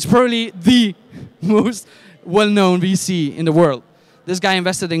 He's probably the most well-known VC in the world. This guy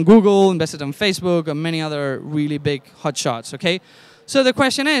invested in Google, invested in Facebook, and many other really big hotshots, okay? So the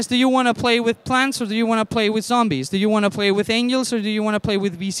question is, do you want to play with plants or do you want to play with zombies? Do you want to play with angels or do you want to play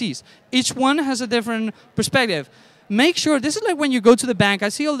with VCs? Each one has a different perspective. Make sure, this is like when you go to the bank. I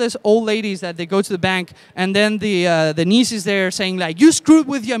see all these old ladies that they go to the bank and then the niece is there saying like, you screwed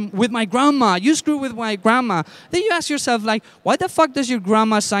with my grandma, you screwed with my grandma. Then you ask yourself like, why the fuck does your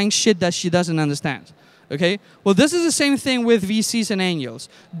grandma sign shit that she doesn't understand? Okay? Well, this is the same thing with VCs and angels.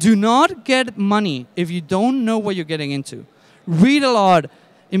 Do not get money if you don't know what you're getting into. Read a lot,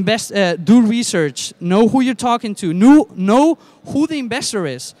 invest, do research, know who you're talking to, know who the investor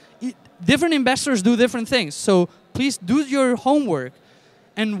is. Different investors do different things. So please do your homework.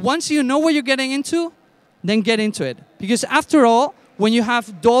 And once you know what you're getting into, then get into it. Because after all, when you have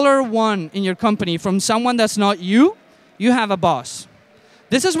 $1 in your company from someone that's not you, you have a boss.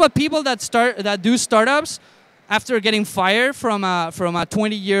 This is what people that do startups after getting fired from a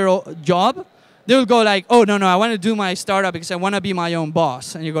 20-year job, they'll go like, oh, no, I want to do my startup because I want to be my own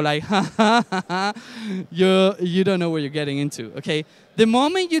boss. And you go like, ha, ha, ha, ha. You don't know what you're getting into, okay? The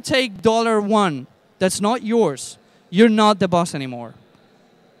moment you take $1 that's not yours, you're not the boss anymore.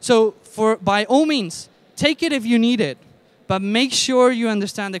 So by all means, take it if you need it, but make sure you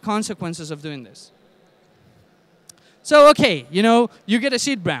understand the consequences of doing this. So, okay, you know, you get a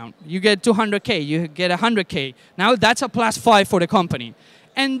seed round, you get 200K, you get 100K. Now that's a +5 for the company.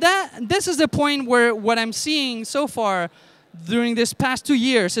 And this is the point where what I'm seeing so far during this past 2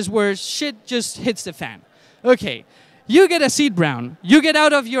 years is where shit just hits the fan. Okay, you get a seed round, you get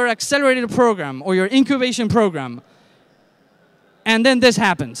out of your accelerated program or your incubation program, and then this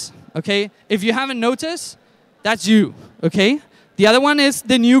happens, okay? If you haven't noticed, that's you, okay? The other one is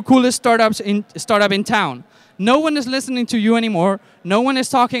the new coolest startup in town. No one is listening to you anymore. No one is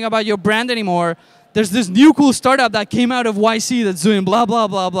talking about your brand anymore. There's this new cool startup that came out of YC that's doing blah, blah,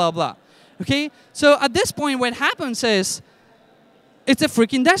 blah, blah, blah. Okay? So at this point, what happens is it's a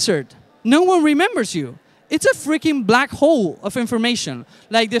freaking desert. No one remembers you. It's a freaking black hole of information.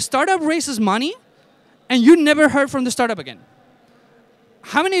 Like the startup raises money, and you never heard from the startup again.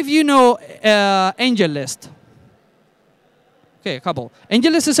 How many of you know AngelList? Okay, a couple.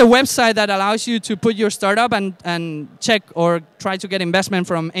 AngelList is a website that allows you to put your startup and check or try to get investment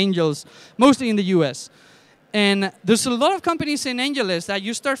from angels, mostly in the US. And there's a lot of companies in AngelList that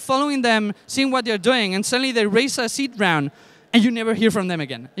you start following them, seeing what they're doing, and suddenly they raise a seed round, and you never hear from them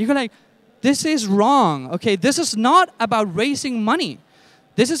again. You go like, this is wrong, okay? This is not about raising money.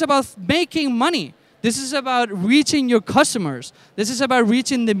 This is about making money. This is about reaching your customers. This is about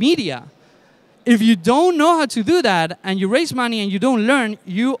reaching the media. If you don't know how to do that and you raise money and you don't learn,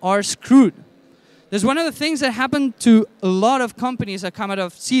 you are screwed. There's one of the things that happened to a lot of companies that come out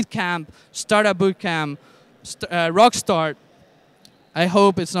of Seed Camp, Startup Bootcamp, Rockstart. I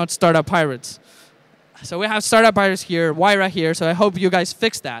hope it's not Startup Pirates. So we have Startup Pirates here, Wyra here, so I hope you guys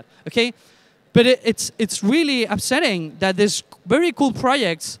fix that, okay? But it's really upsetting that these very cool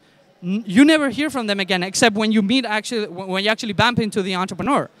projects, you never hear from them again, except when you when you actually bump into the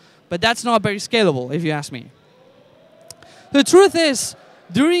entrepreneur. But that's not very scalable, if you ask me. The truth is,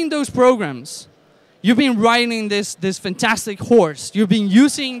 during those programs, you've been riding this fantastic horse. You've been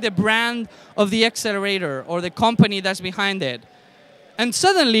using the brand of the accelerator or the company that's behind it. And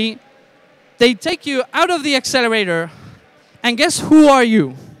suddenly, they take you out of the accelerator, and guess who are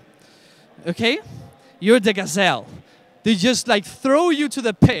you? Okay? You're the gazelle. They just like throw you to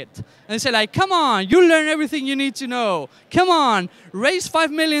the pit. And they say like, come on, you learn everything you need to know. Come on, raise $5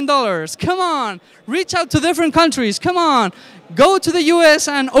 million. Come on, reach out to different countries. Come on, go to the US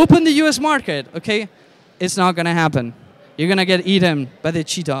and open the US market, okay? It's not gonna happen. You're gonna get eaten by the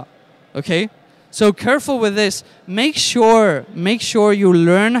cheetah, okay? So careful with this. Make sure you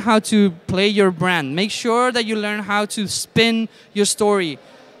learn how to play your brand. Make sure that you learn how to spin your story.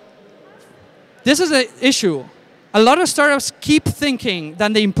 This is an issue. A lot of startups keep thinking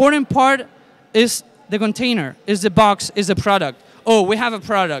that the important part is the container, is the box, is the product. Oh, we have a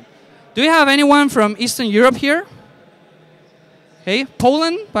product. Do we have anyone from Eastern Europe here? Okay,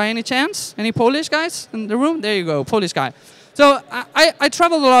 Poland by any chance? Any Polish guys in the room? There you go, Polish guy. So I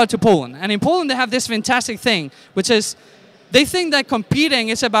traveled a lot to Poland, and in Poland they have this fantastic thing, which is they think that competing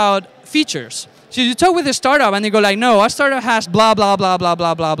is about features. So you talk with a startup and they go like, no, our startup has blah, blah, blah, blah,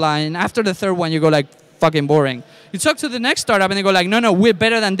 blah, blah, blah. And after the third one, you go like, fucking boring. You talk to the next startup and they go like, no, no, we're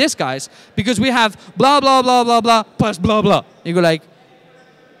better than these guys because we have blah, blah, blah, blah, blah, plus blah, blah. You go like,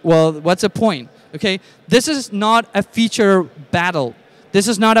 well, what's the point? Okay, this is not a feature battle. This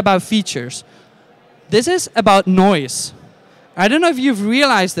is not about features. This is about noise. I don't know if you've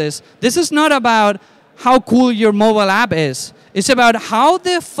realized this. This is not about how cool your mobile app is. It's about how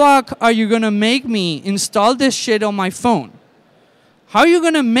the fuck are you going to make me install this shit on my phone? How are you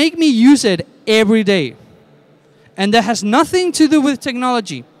going to make me use it every day? And that has nothing to do with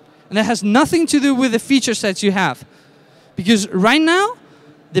technology. And that has nothing to do with the feature sets you have. Because right now,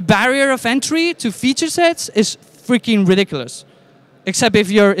 the barrier of entry to feature sets is freaking ridiculous. Except if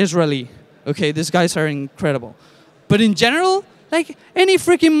you're Israeli. Okay, these guys are incredible. But in general, like any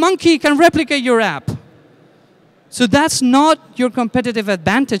freaking monkey can replicate your app. So that's not your competitive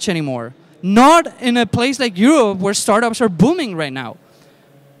advantage anymore. Not in a place like Europe where startups are booming right now.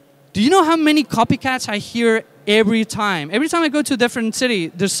 Do you know how many copycats I hear every time? Every time I go to a different city,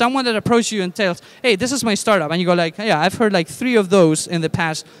 there's someone that approaches you and tells, hey, this is my startup. And you go like, yeah, I've heard like 3 of those in the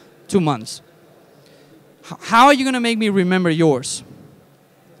past 2 months. How are you going to make me remember yours?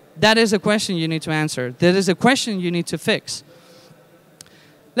 That is a question you need to answer. That is a question you need to fix.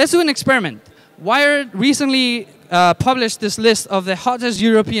 Let's do an experiment. Wired recently published this list of the hottest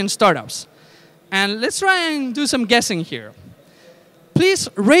European startups. And let's try and do some guessing here. Please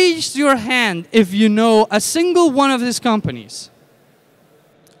raise your hand if you know a single one of these companies.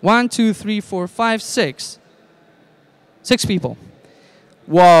 1, 2, 3, 4, 5, 6. 6 people.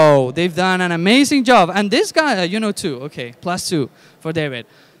 Whoa, they've done an amazing job. And this guy, you know 2. Okay, +2 for David.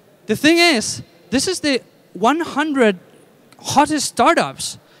 The thing is, this is the 100 hottest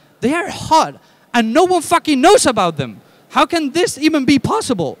startups. They are hot, and no one fucking knows about them. How can this even be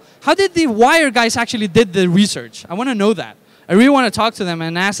possible? How did the Wire guys actually did the research? I want to know that. I really want to talk to them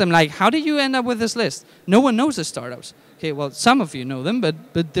and ask them, like, how did you end up with this list? No one knows the startups. Okay, well, some of you know them,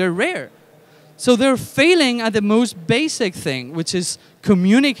 but they're rare. So they're failing at the most basic thing, which is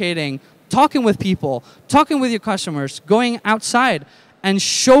communicating, talking with people, talking with your customers, going outside, and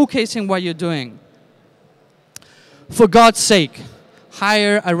showcasing what you're doing. For God's sake,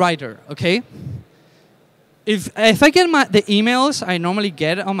 hire a writer, okay? If I get the emails I normally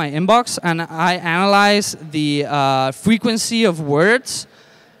get on my inbox and I analyze the frequency of words,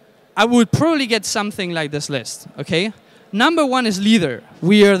 I would probably get something like this list, okay? Number 1 is leader.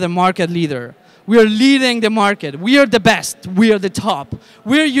 We are the market leader. We are leading the market. We are the best. We are the top.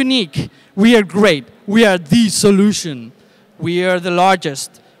 We are unique. We are great. We are the solution. We are the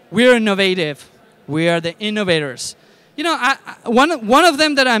largest. We are innovative. We are the innovators. You know, one of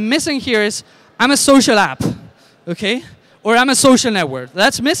them that I'm missing here is I'm a social app, okay? Or I'm a social network.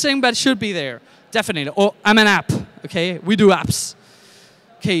 That's missing, but should be there, definitely. Or I'm an app, okay? We do apps.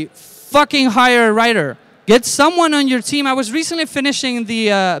 Okay, fucking hire a writer. Get someone on your team. I was recently finishing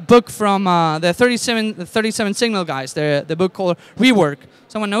the book from the 37 Signal guys, the book called Rework.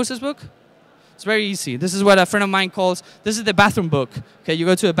 Someone knows this book? It's very easy. This is what a friend of mine calls, this is the bathroom book. Okay, you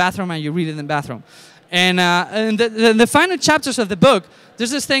go to a bathroom and you read it in the bathroom. And the final chapters of the book,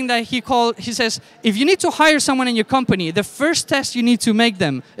 there's this thing that he says, if you need to hire someone in your company, the first test you need to make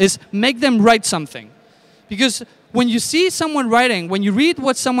them is make them write something. Because when you see someone writing, when you read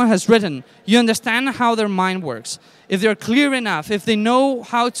what someone has written, you understand how their mind works. If they're clear enough, if they know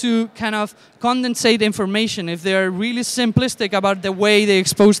how to kind of condensate information, if they're really simplistic about the way they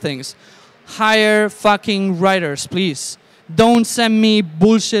expose things, hire fucking writers, please. Don't send me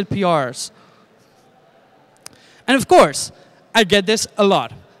bullshit PRs. And of course, I get this a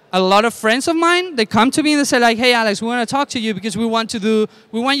lot. A lot of friends of mine, they come to me and they say like, hey Alex, we want to talk to you because we want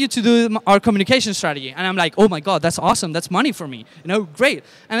you to do our communication strategy. And I'm like, oh my God, that's awesome. That's money for me. You know, great.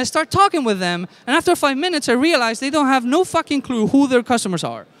 And I start talking with them. And after 5 minutes, I realize they don't have no fucking clue who their customers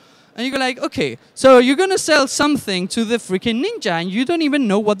are. And you go like, okay, so you're going to sell something to the freaking ninja and you don't even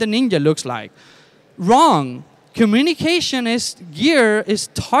know what the ninja looks like. Wrong. Communication is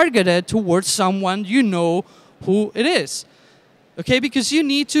targeted towards someone you know who it is. Okay, because you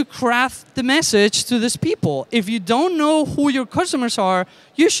need to craft the message to these people. If you don't know who your customers are,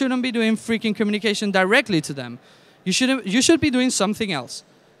 you shouldn't be doing freaking communication directly to them. You should be doing something else.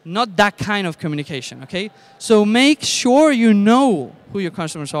 Not that kind of communication, okay? So make sure you know who your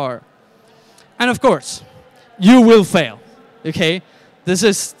customers are. And of course, you will fail, okay? This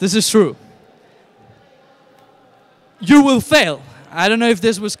is true. You will fail. I don't know if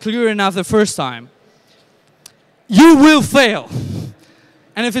this was clear enough the first time. you will fail.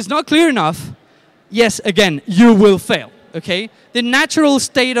 And if it's not clear enough, yes, again, you will fail, okay? The natural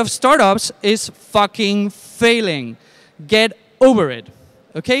state of startups is fucking failing. Get over it,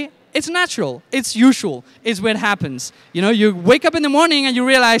 okay? It's natural, it's usual, it's what happens. You know, you wake up in the morning and you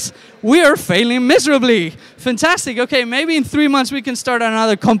realize, we are failing miserably. Fantastic, okay, maybe in 3 months we can start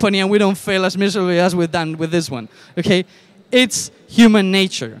another company and we don't fail as miserably as we've done with this one, okay? It's human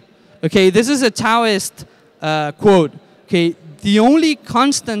nature, okay? This is a Taoist quote, okay? The only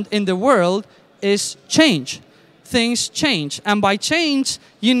constant in the world is change. Things change, and by change,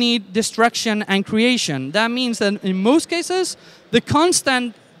 you need destruction and creation. That means that in most cases, the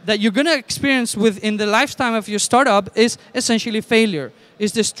constant that you're going to experience within the lifetime of your startup is essentially failure,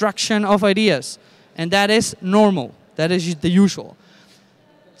 is destruction of ideas. And that is normal. That is the usual.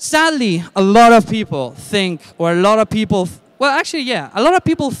 Sadly, a lot of people think, or a lot of people, well, actually, yeah, a lot of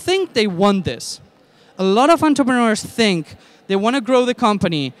people think they want this. A lot of entrepreneurs think they want to grow the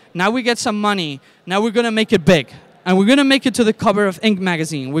company. Now we get some money. Now we're going to make it big. And we're going to make it to the cover of Inc.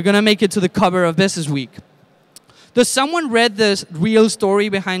 magazine. We're going to make it to the cover of Business Week. Does someone read the real story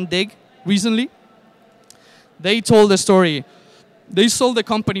behind Dig recently? They told the story. They sold the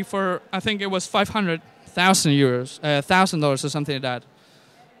company for, I think it was 500,000 euros, $1,000 or something like that.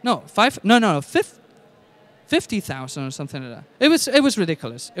 No, 50,000 or something like that. It was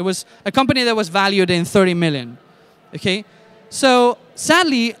ridiculous. It was a company that was valued in 30 million. Okay, so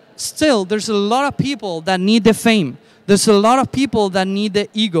sadly, still there's a lot of people that need the fame. There's a lot of people that need the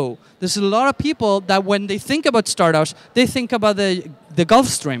ego. There's a lot of people that when they think about startups, they think about the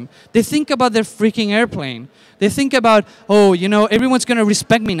Gulfstream. They think about their freaking airplane. They think about, oh, you know, everyone's going to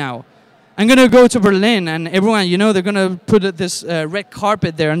respect me now. I'm going to go to Berlin and everyone, you know, they're going to put this red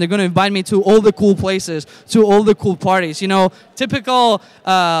carpet there and they're going to invite me to all the cool places, to all the cool parties. You know, typical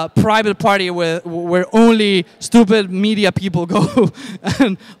private party where only stupid media people go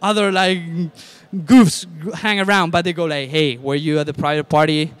and other like goofs hang around. But they go like, hey, were you at the private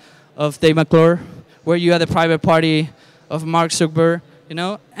party of Dave McClure? Were you at the private party of Mark Zuckerberg? You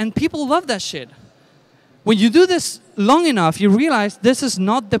know, and people love that shit. When you do this long enough, you realize this is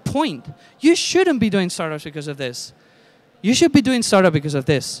not the point. You shouldn't be doing startups because of this. You should be doing startup because of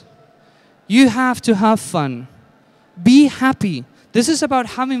this. You have to have fun. Be happy. This is about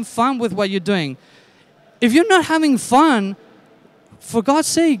having fun with what you're doing. If you're not having fun, for God's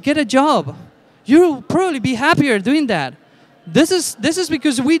sake, get a job. You'll probably be happier doing that. This is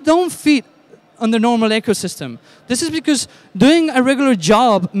because we don't fit on the normal ecosystem. This is because doing a regular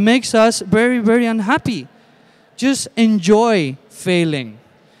job makes us very, very unhappy. Just enjoy failing.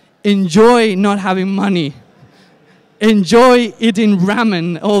 Enjoy not having money. Enjoy eating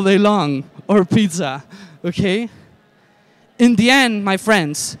ramen all day long or pizza, okay? In the end, my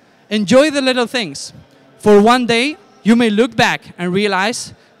friends, enjoy the little things. For one day, you may look back and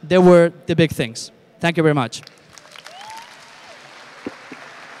realize they were the big things. Thank you very much.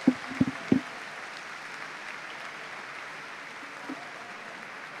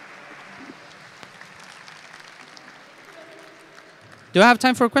 Do I have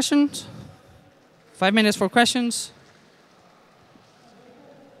time for questions? 5 minutes for questions?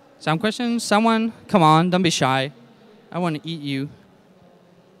 Some questions? Someone? Come on, don't be shy. I want to eat you.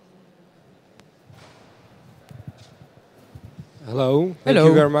 Hello. Thank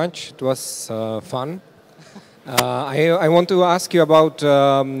you very much. It was fun. I want to ask you about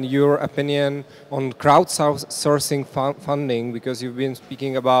your opinion on crowdsourcing funding, because you've been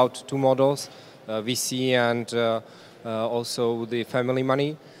speaking about two models, VC and also the family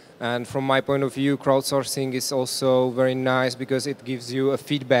money. And from my point of view, crowdsourcing is also very nice because it gives you a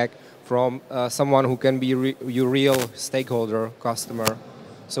feedback from someone who can be your real stakeholder, customer.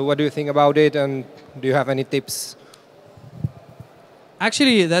 So what do you think about it, and do you have any tips?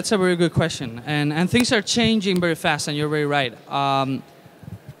 Actually, that's a very good question. And things are changing very fast, and you're very right.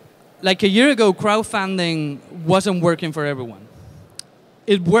 Like a year ago, crowdfunding wasn't working for everyone.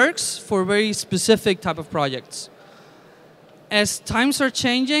 It works for very specific type of projects. As times are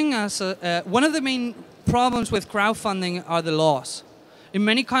changing, one of the main problems with crowdfunding are the laws. In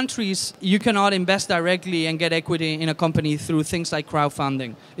many countries, you cannot invest directly and get equity in a company through things like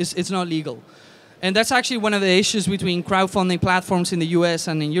crowdfunding. It's not legal. And that's actually one of the issues between crowdfunding platforms in the US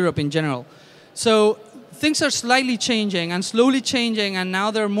and in Europe in general. So things are slightly changing and slowly changing, and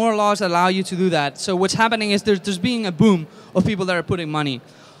now there are more laws that allow you to do that. So what's happening is there's being a boom of people that are putting money.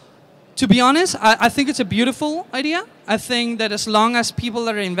 To be honest, I think it's a beautiful idea. I think that as long as people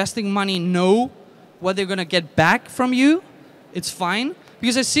that are investing money know what they're going to get back from you, it's fine.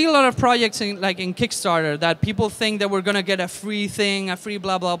 Because I see a lot of projects like in Kickstarter that people think that we're going to get a free thing, a free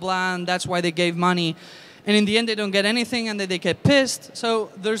blah, blah, blah, and that's why they gave money. and in the end they don't get anything, and then they get pissed. So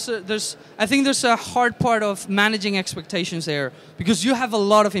I think there's a hard part of managing expectations there, because you have a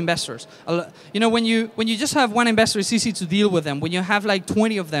lot of investors. You know, when you just have one investor, it's easy to deal with them. When you have like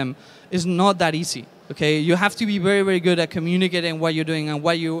 20 of them, it's not that easy. Okay, you have to be very, very good at communicating what you're doing and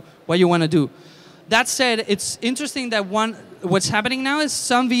what you want to do. That said, it's interesting that what's happening now is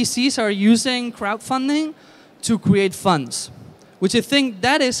some VCs are using crowdfunding to create funds, which I think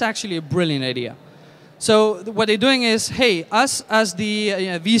that is actually a brilliant idea. So what they're doing is, hey, us as the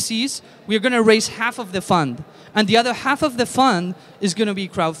VCs, we're going to raise half of the fund, and the other half of the fund is going to be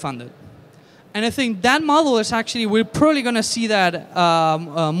crowdfunded. And I think that model is actually, we're probably going to see that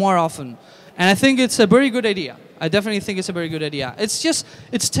more often. And I think it's a very good idea. I definitely think it's a very good idea. It's just,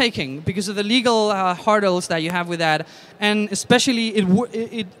 it's taking because of the legal hurdles that you have with that. And especially,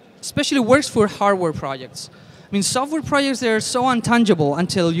 it especially works for hardware projects. I mean, software projects, they're so intangible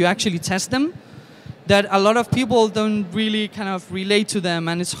until you actually test them that a lot of people don't really kind of relate to them.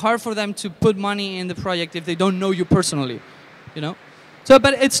 And it's hard for them to put money in the project if they don't know you personally, you know? So,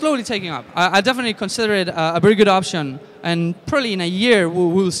 but it's slowly taking up. I definitely consider it a very good option, and probably in a year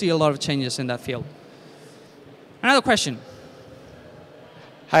we'll see a lot of changes in that field. Another question.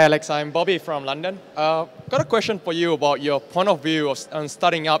 Hi Alex, I'm Bobby from London. Got a question for you about your point of view on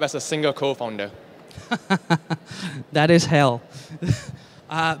starting up as a single co-founder. That is hell.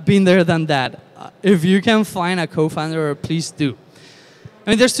 Been there, done that. If you can find a co-founder, please do. I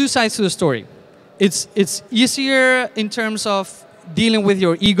mean, there's two sides to the story. It's easier in terms of dealing with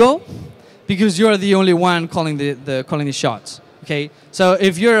your ego, because you're the only one calling the shots. Okay, so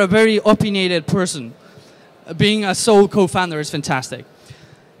if you're a very opinionated person, being a sole co-founder is fantastic.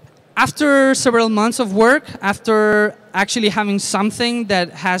 After several months of work, after actually having something that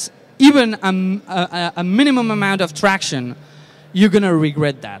has even a minimum amount of traction, you're gonna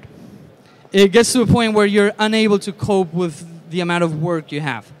regret that. It gets to a point where you're unable to cope with the amount of work you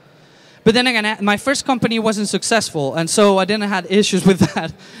have. But then again, my first company wasn't successful, and so I didn't have issues with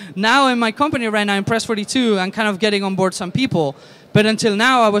that. Now in my company right now, in Press42, I'm kind of getting on board some people. But until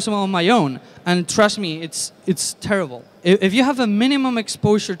now, I was on my own. And trust me, it's terrible. If you have a minimum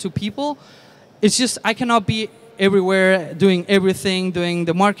exposure to people, it's just, I cannot be everywhere doing everything, doing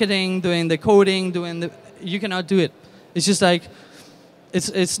the marketing, doing the coding, you cannot do it. It's just like,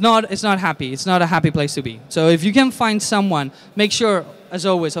 it's not happy. It's not a happy place to be. So if you can find someone, make sure, as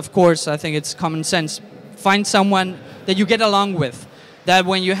always, of course, I think it's common sense, find someone that you get along with. That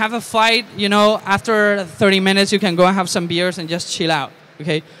when you have a fight, you know, after 30 minutes, you can go and have some beers and just chill out,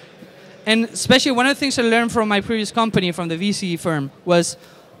 okay? And especially one of the things I learned from my previous company, from the VC firm, was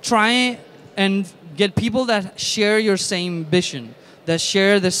try and get people that share your same vision, that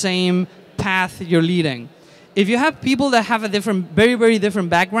share the same path you're leading. If you have people that have a different, very, very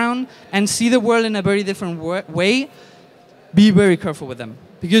different background and see the world in a very different way, be very careful with them.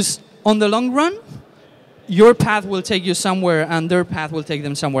 Because on the long run, your path will take you somewhere and their path will take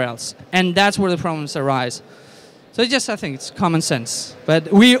them somewhere else. And that's where the problems arise. So I think it's common sense.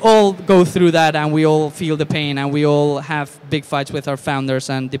 But we all go through that, and we all feel the pain, and we all have big fights with our founders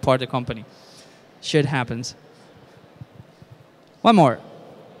and depart the company. Shit happens. One more.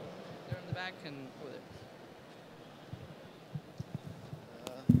 There in the back and over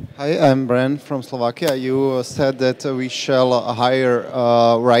there. Hi, I'm Bren from Slovakia. You said that we shall hire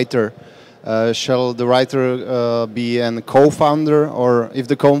a writer. Shall the writer be a co-founder, or if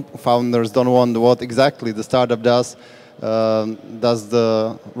the co-founders don't want what exactly the startup does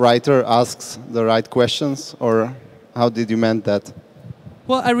the writer asks the right questions, or how did you mean that?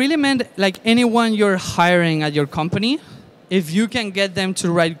 Well, I really meant like anyone you're hiring at your company, if you can get them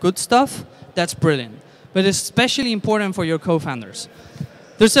to write good stuff, that's brilliant. But it's especially important for your co-founders.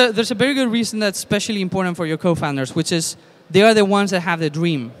 There's a very good reason that's especially important for your co-founders, which is they are the ones that have the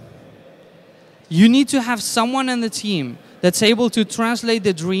dream. You need to have someone in the team that's able to translate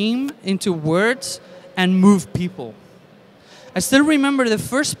the dream into words and move people. I still remember the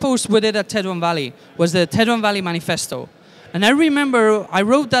first post we did at Tetuan Valley was the Tetuan Valley Manifesto. And I remember I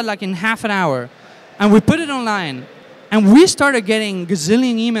wrote that like in half an hour, and we put it online, and we started getting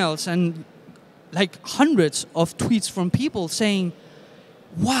gazillion emails and like hundreds of tweets from people saying,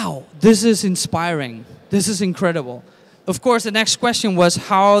 wow, this is inspiring. This is incredible. Of course, the next question was,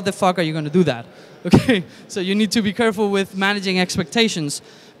 how the fuck are you going to do that? Okay, so you need to be careful with managing expectations.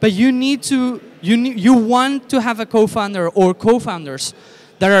 But you want to have a co-founder or co-founders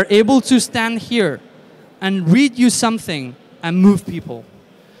that are able to stand here and read you something and move people.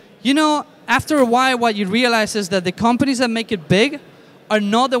 You know, after a while, what you realize is that the companies that make it big are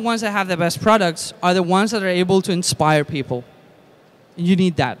not the ones that have the best products, are the ones that are able to inspire people. You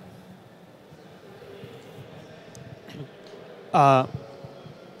need that.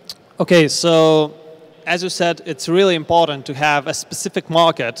 Okay, so as you said, it's really important to have a specific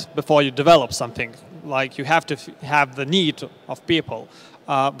market before you develop something. Like you have to have the need of people.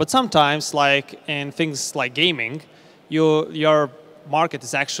 But sometimes, like in things like gaming, your market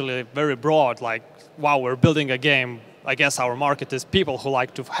is actually very broad. Like, wow, we're building a game. I guess our market is people who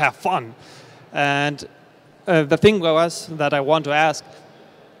like to have fun. And the thing was that I want to ask,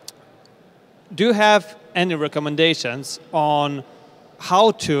 do you have any recommendations on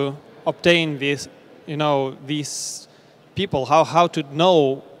how to obtain these, these people, how to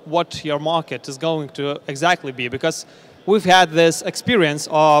know what your market is going to exactly be? Because we've had this experience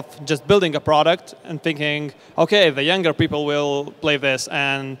of just building a product and thinking, okay, the younger people will play this,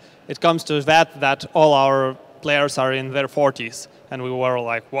 and it comes to that all our players are in their 40s, and we were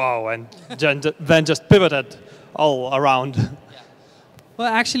like, wow, and then just pivoted all around. Yeah.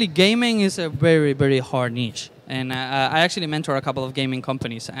 Well, actually, gaming is a very, very hard niche. And I actually mentor a couple of gaming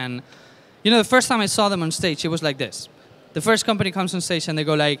companies. And, the first time I saw them on stage, it was like this. The first company comes on stage and they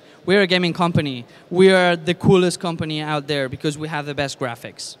go like, we're a gaming company. We are the coolest company out there because we have the best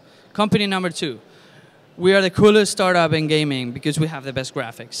graphics. Company number 2, we are the coolest startup in gaming because we have the best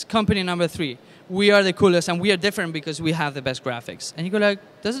graphics. Company number 3, we are the coolest and we are different because we have the best graphics. And you go like,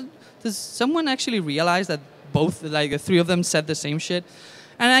 does someone actually realize that both, like the 3 of them said the same shit?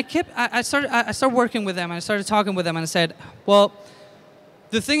 And I started working with them, and I started talking with them, and I said, well,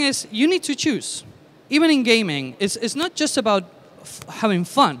 the thing is, you need to choose. Even in gaming, it's not just about having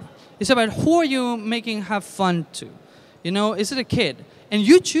fun. It's about who are you making have fun to. Is it a kid? And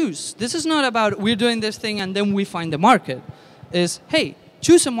you choose. This is not about we're doing this thing and then we find the market. It's, hey,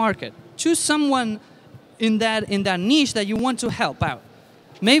 choose a market. Choose someone in that niche that you want to help out.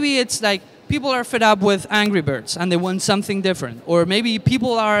 Maybe it's like people are fed up with Angry Birds and they want something different. Or maybe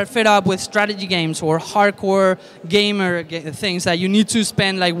people are fed up with strategy games or hardcore gamer things that you need to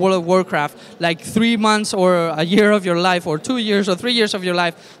spend, like World of Warcraft, like 3 months or a year of your life or 2 years or 3 years of your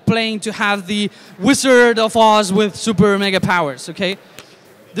life playing to have the Wizard of Oz with super mega powers, okay?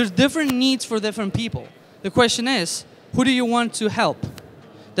 There's different needs for different people. The question is, who do you want to help?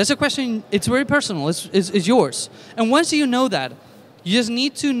 That's a question, it's very personal, it's yours. And once you know that, you just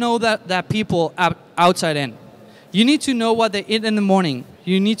need to know that people outside in. You need to know what they eat in the morning.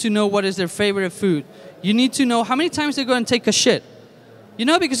 You need to know what is their favorite food. You need to know how many times they're going to take a shit.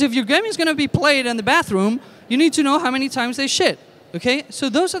 Because if your game is going to be played in the bathroom, you need to know how many times they shit. Okay? So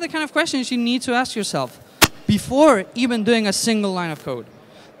those are the kind of questions you need to ask yourself before even doing a single line of code.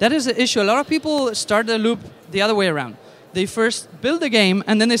 That is the issue. A lot of people start the loop the other way around. They first build the game,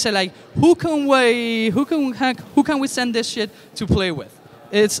 and then they say like, who can we send this shit to play with?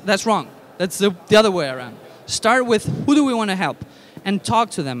 That's wrong. That's the other way around. Start with who do we want to help, and talk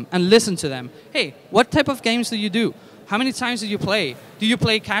to them and listen to them. Hey, what type of games do you do? How many times do you play? Do you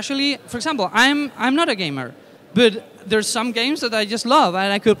play casually? For example, I'm not a gamer, but there's some games that I just love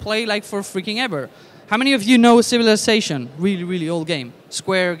and I could play like for freaking ever. How many of you know Civilization? Really, really old game,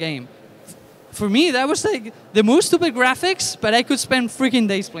 Square game. For me, that was like the most stupid graphics, but I could spend freaking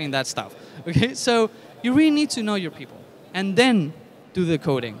days playing that stuff. Okay, so you really need to know your people, and then do the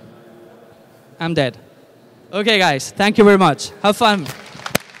coding. I'm dead. Okay, guys, thank you very much. Have fun.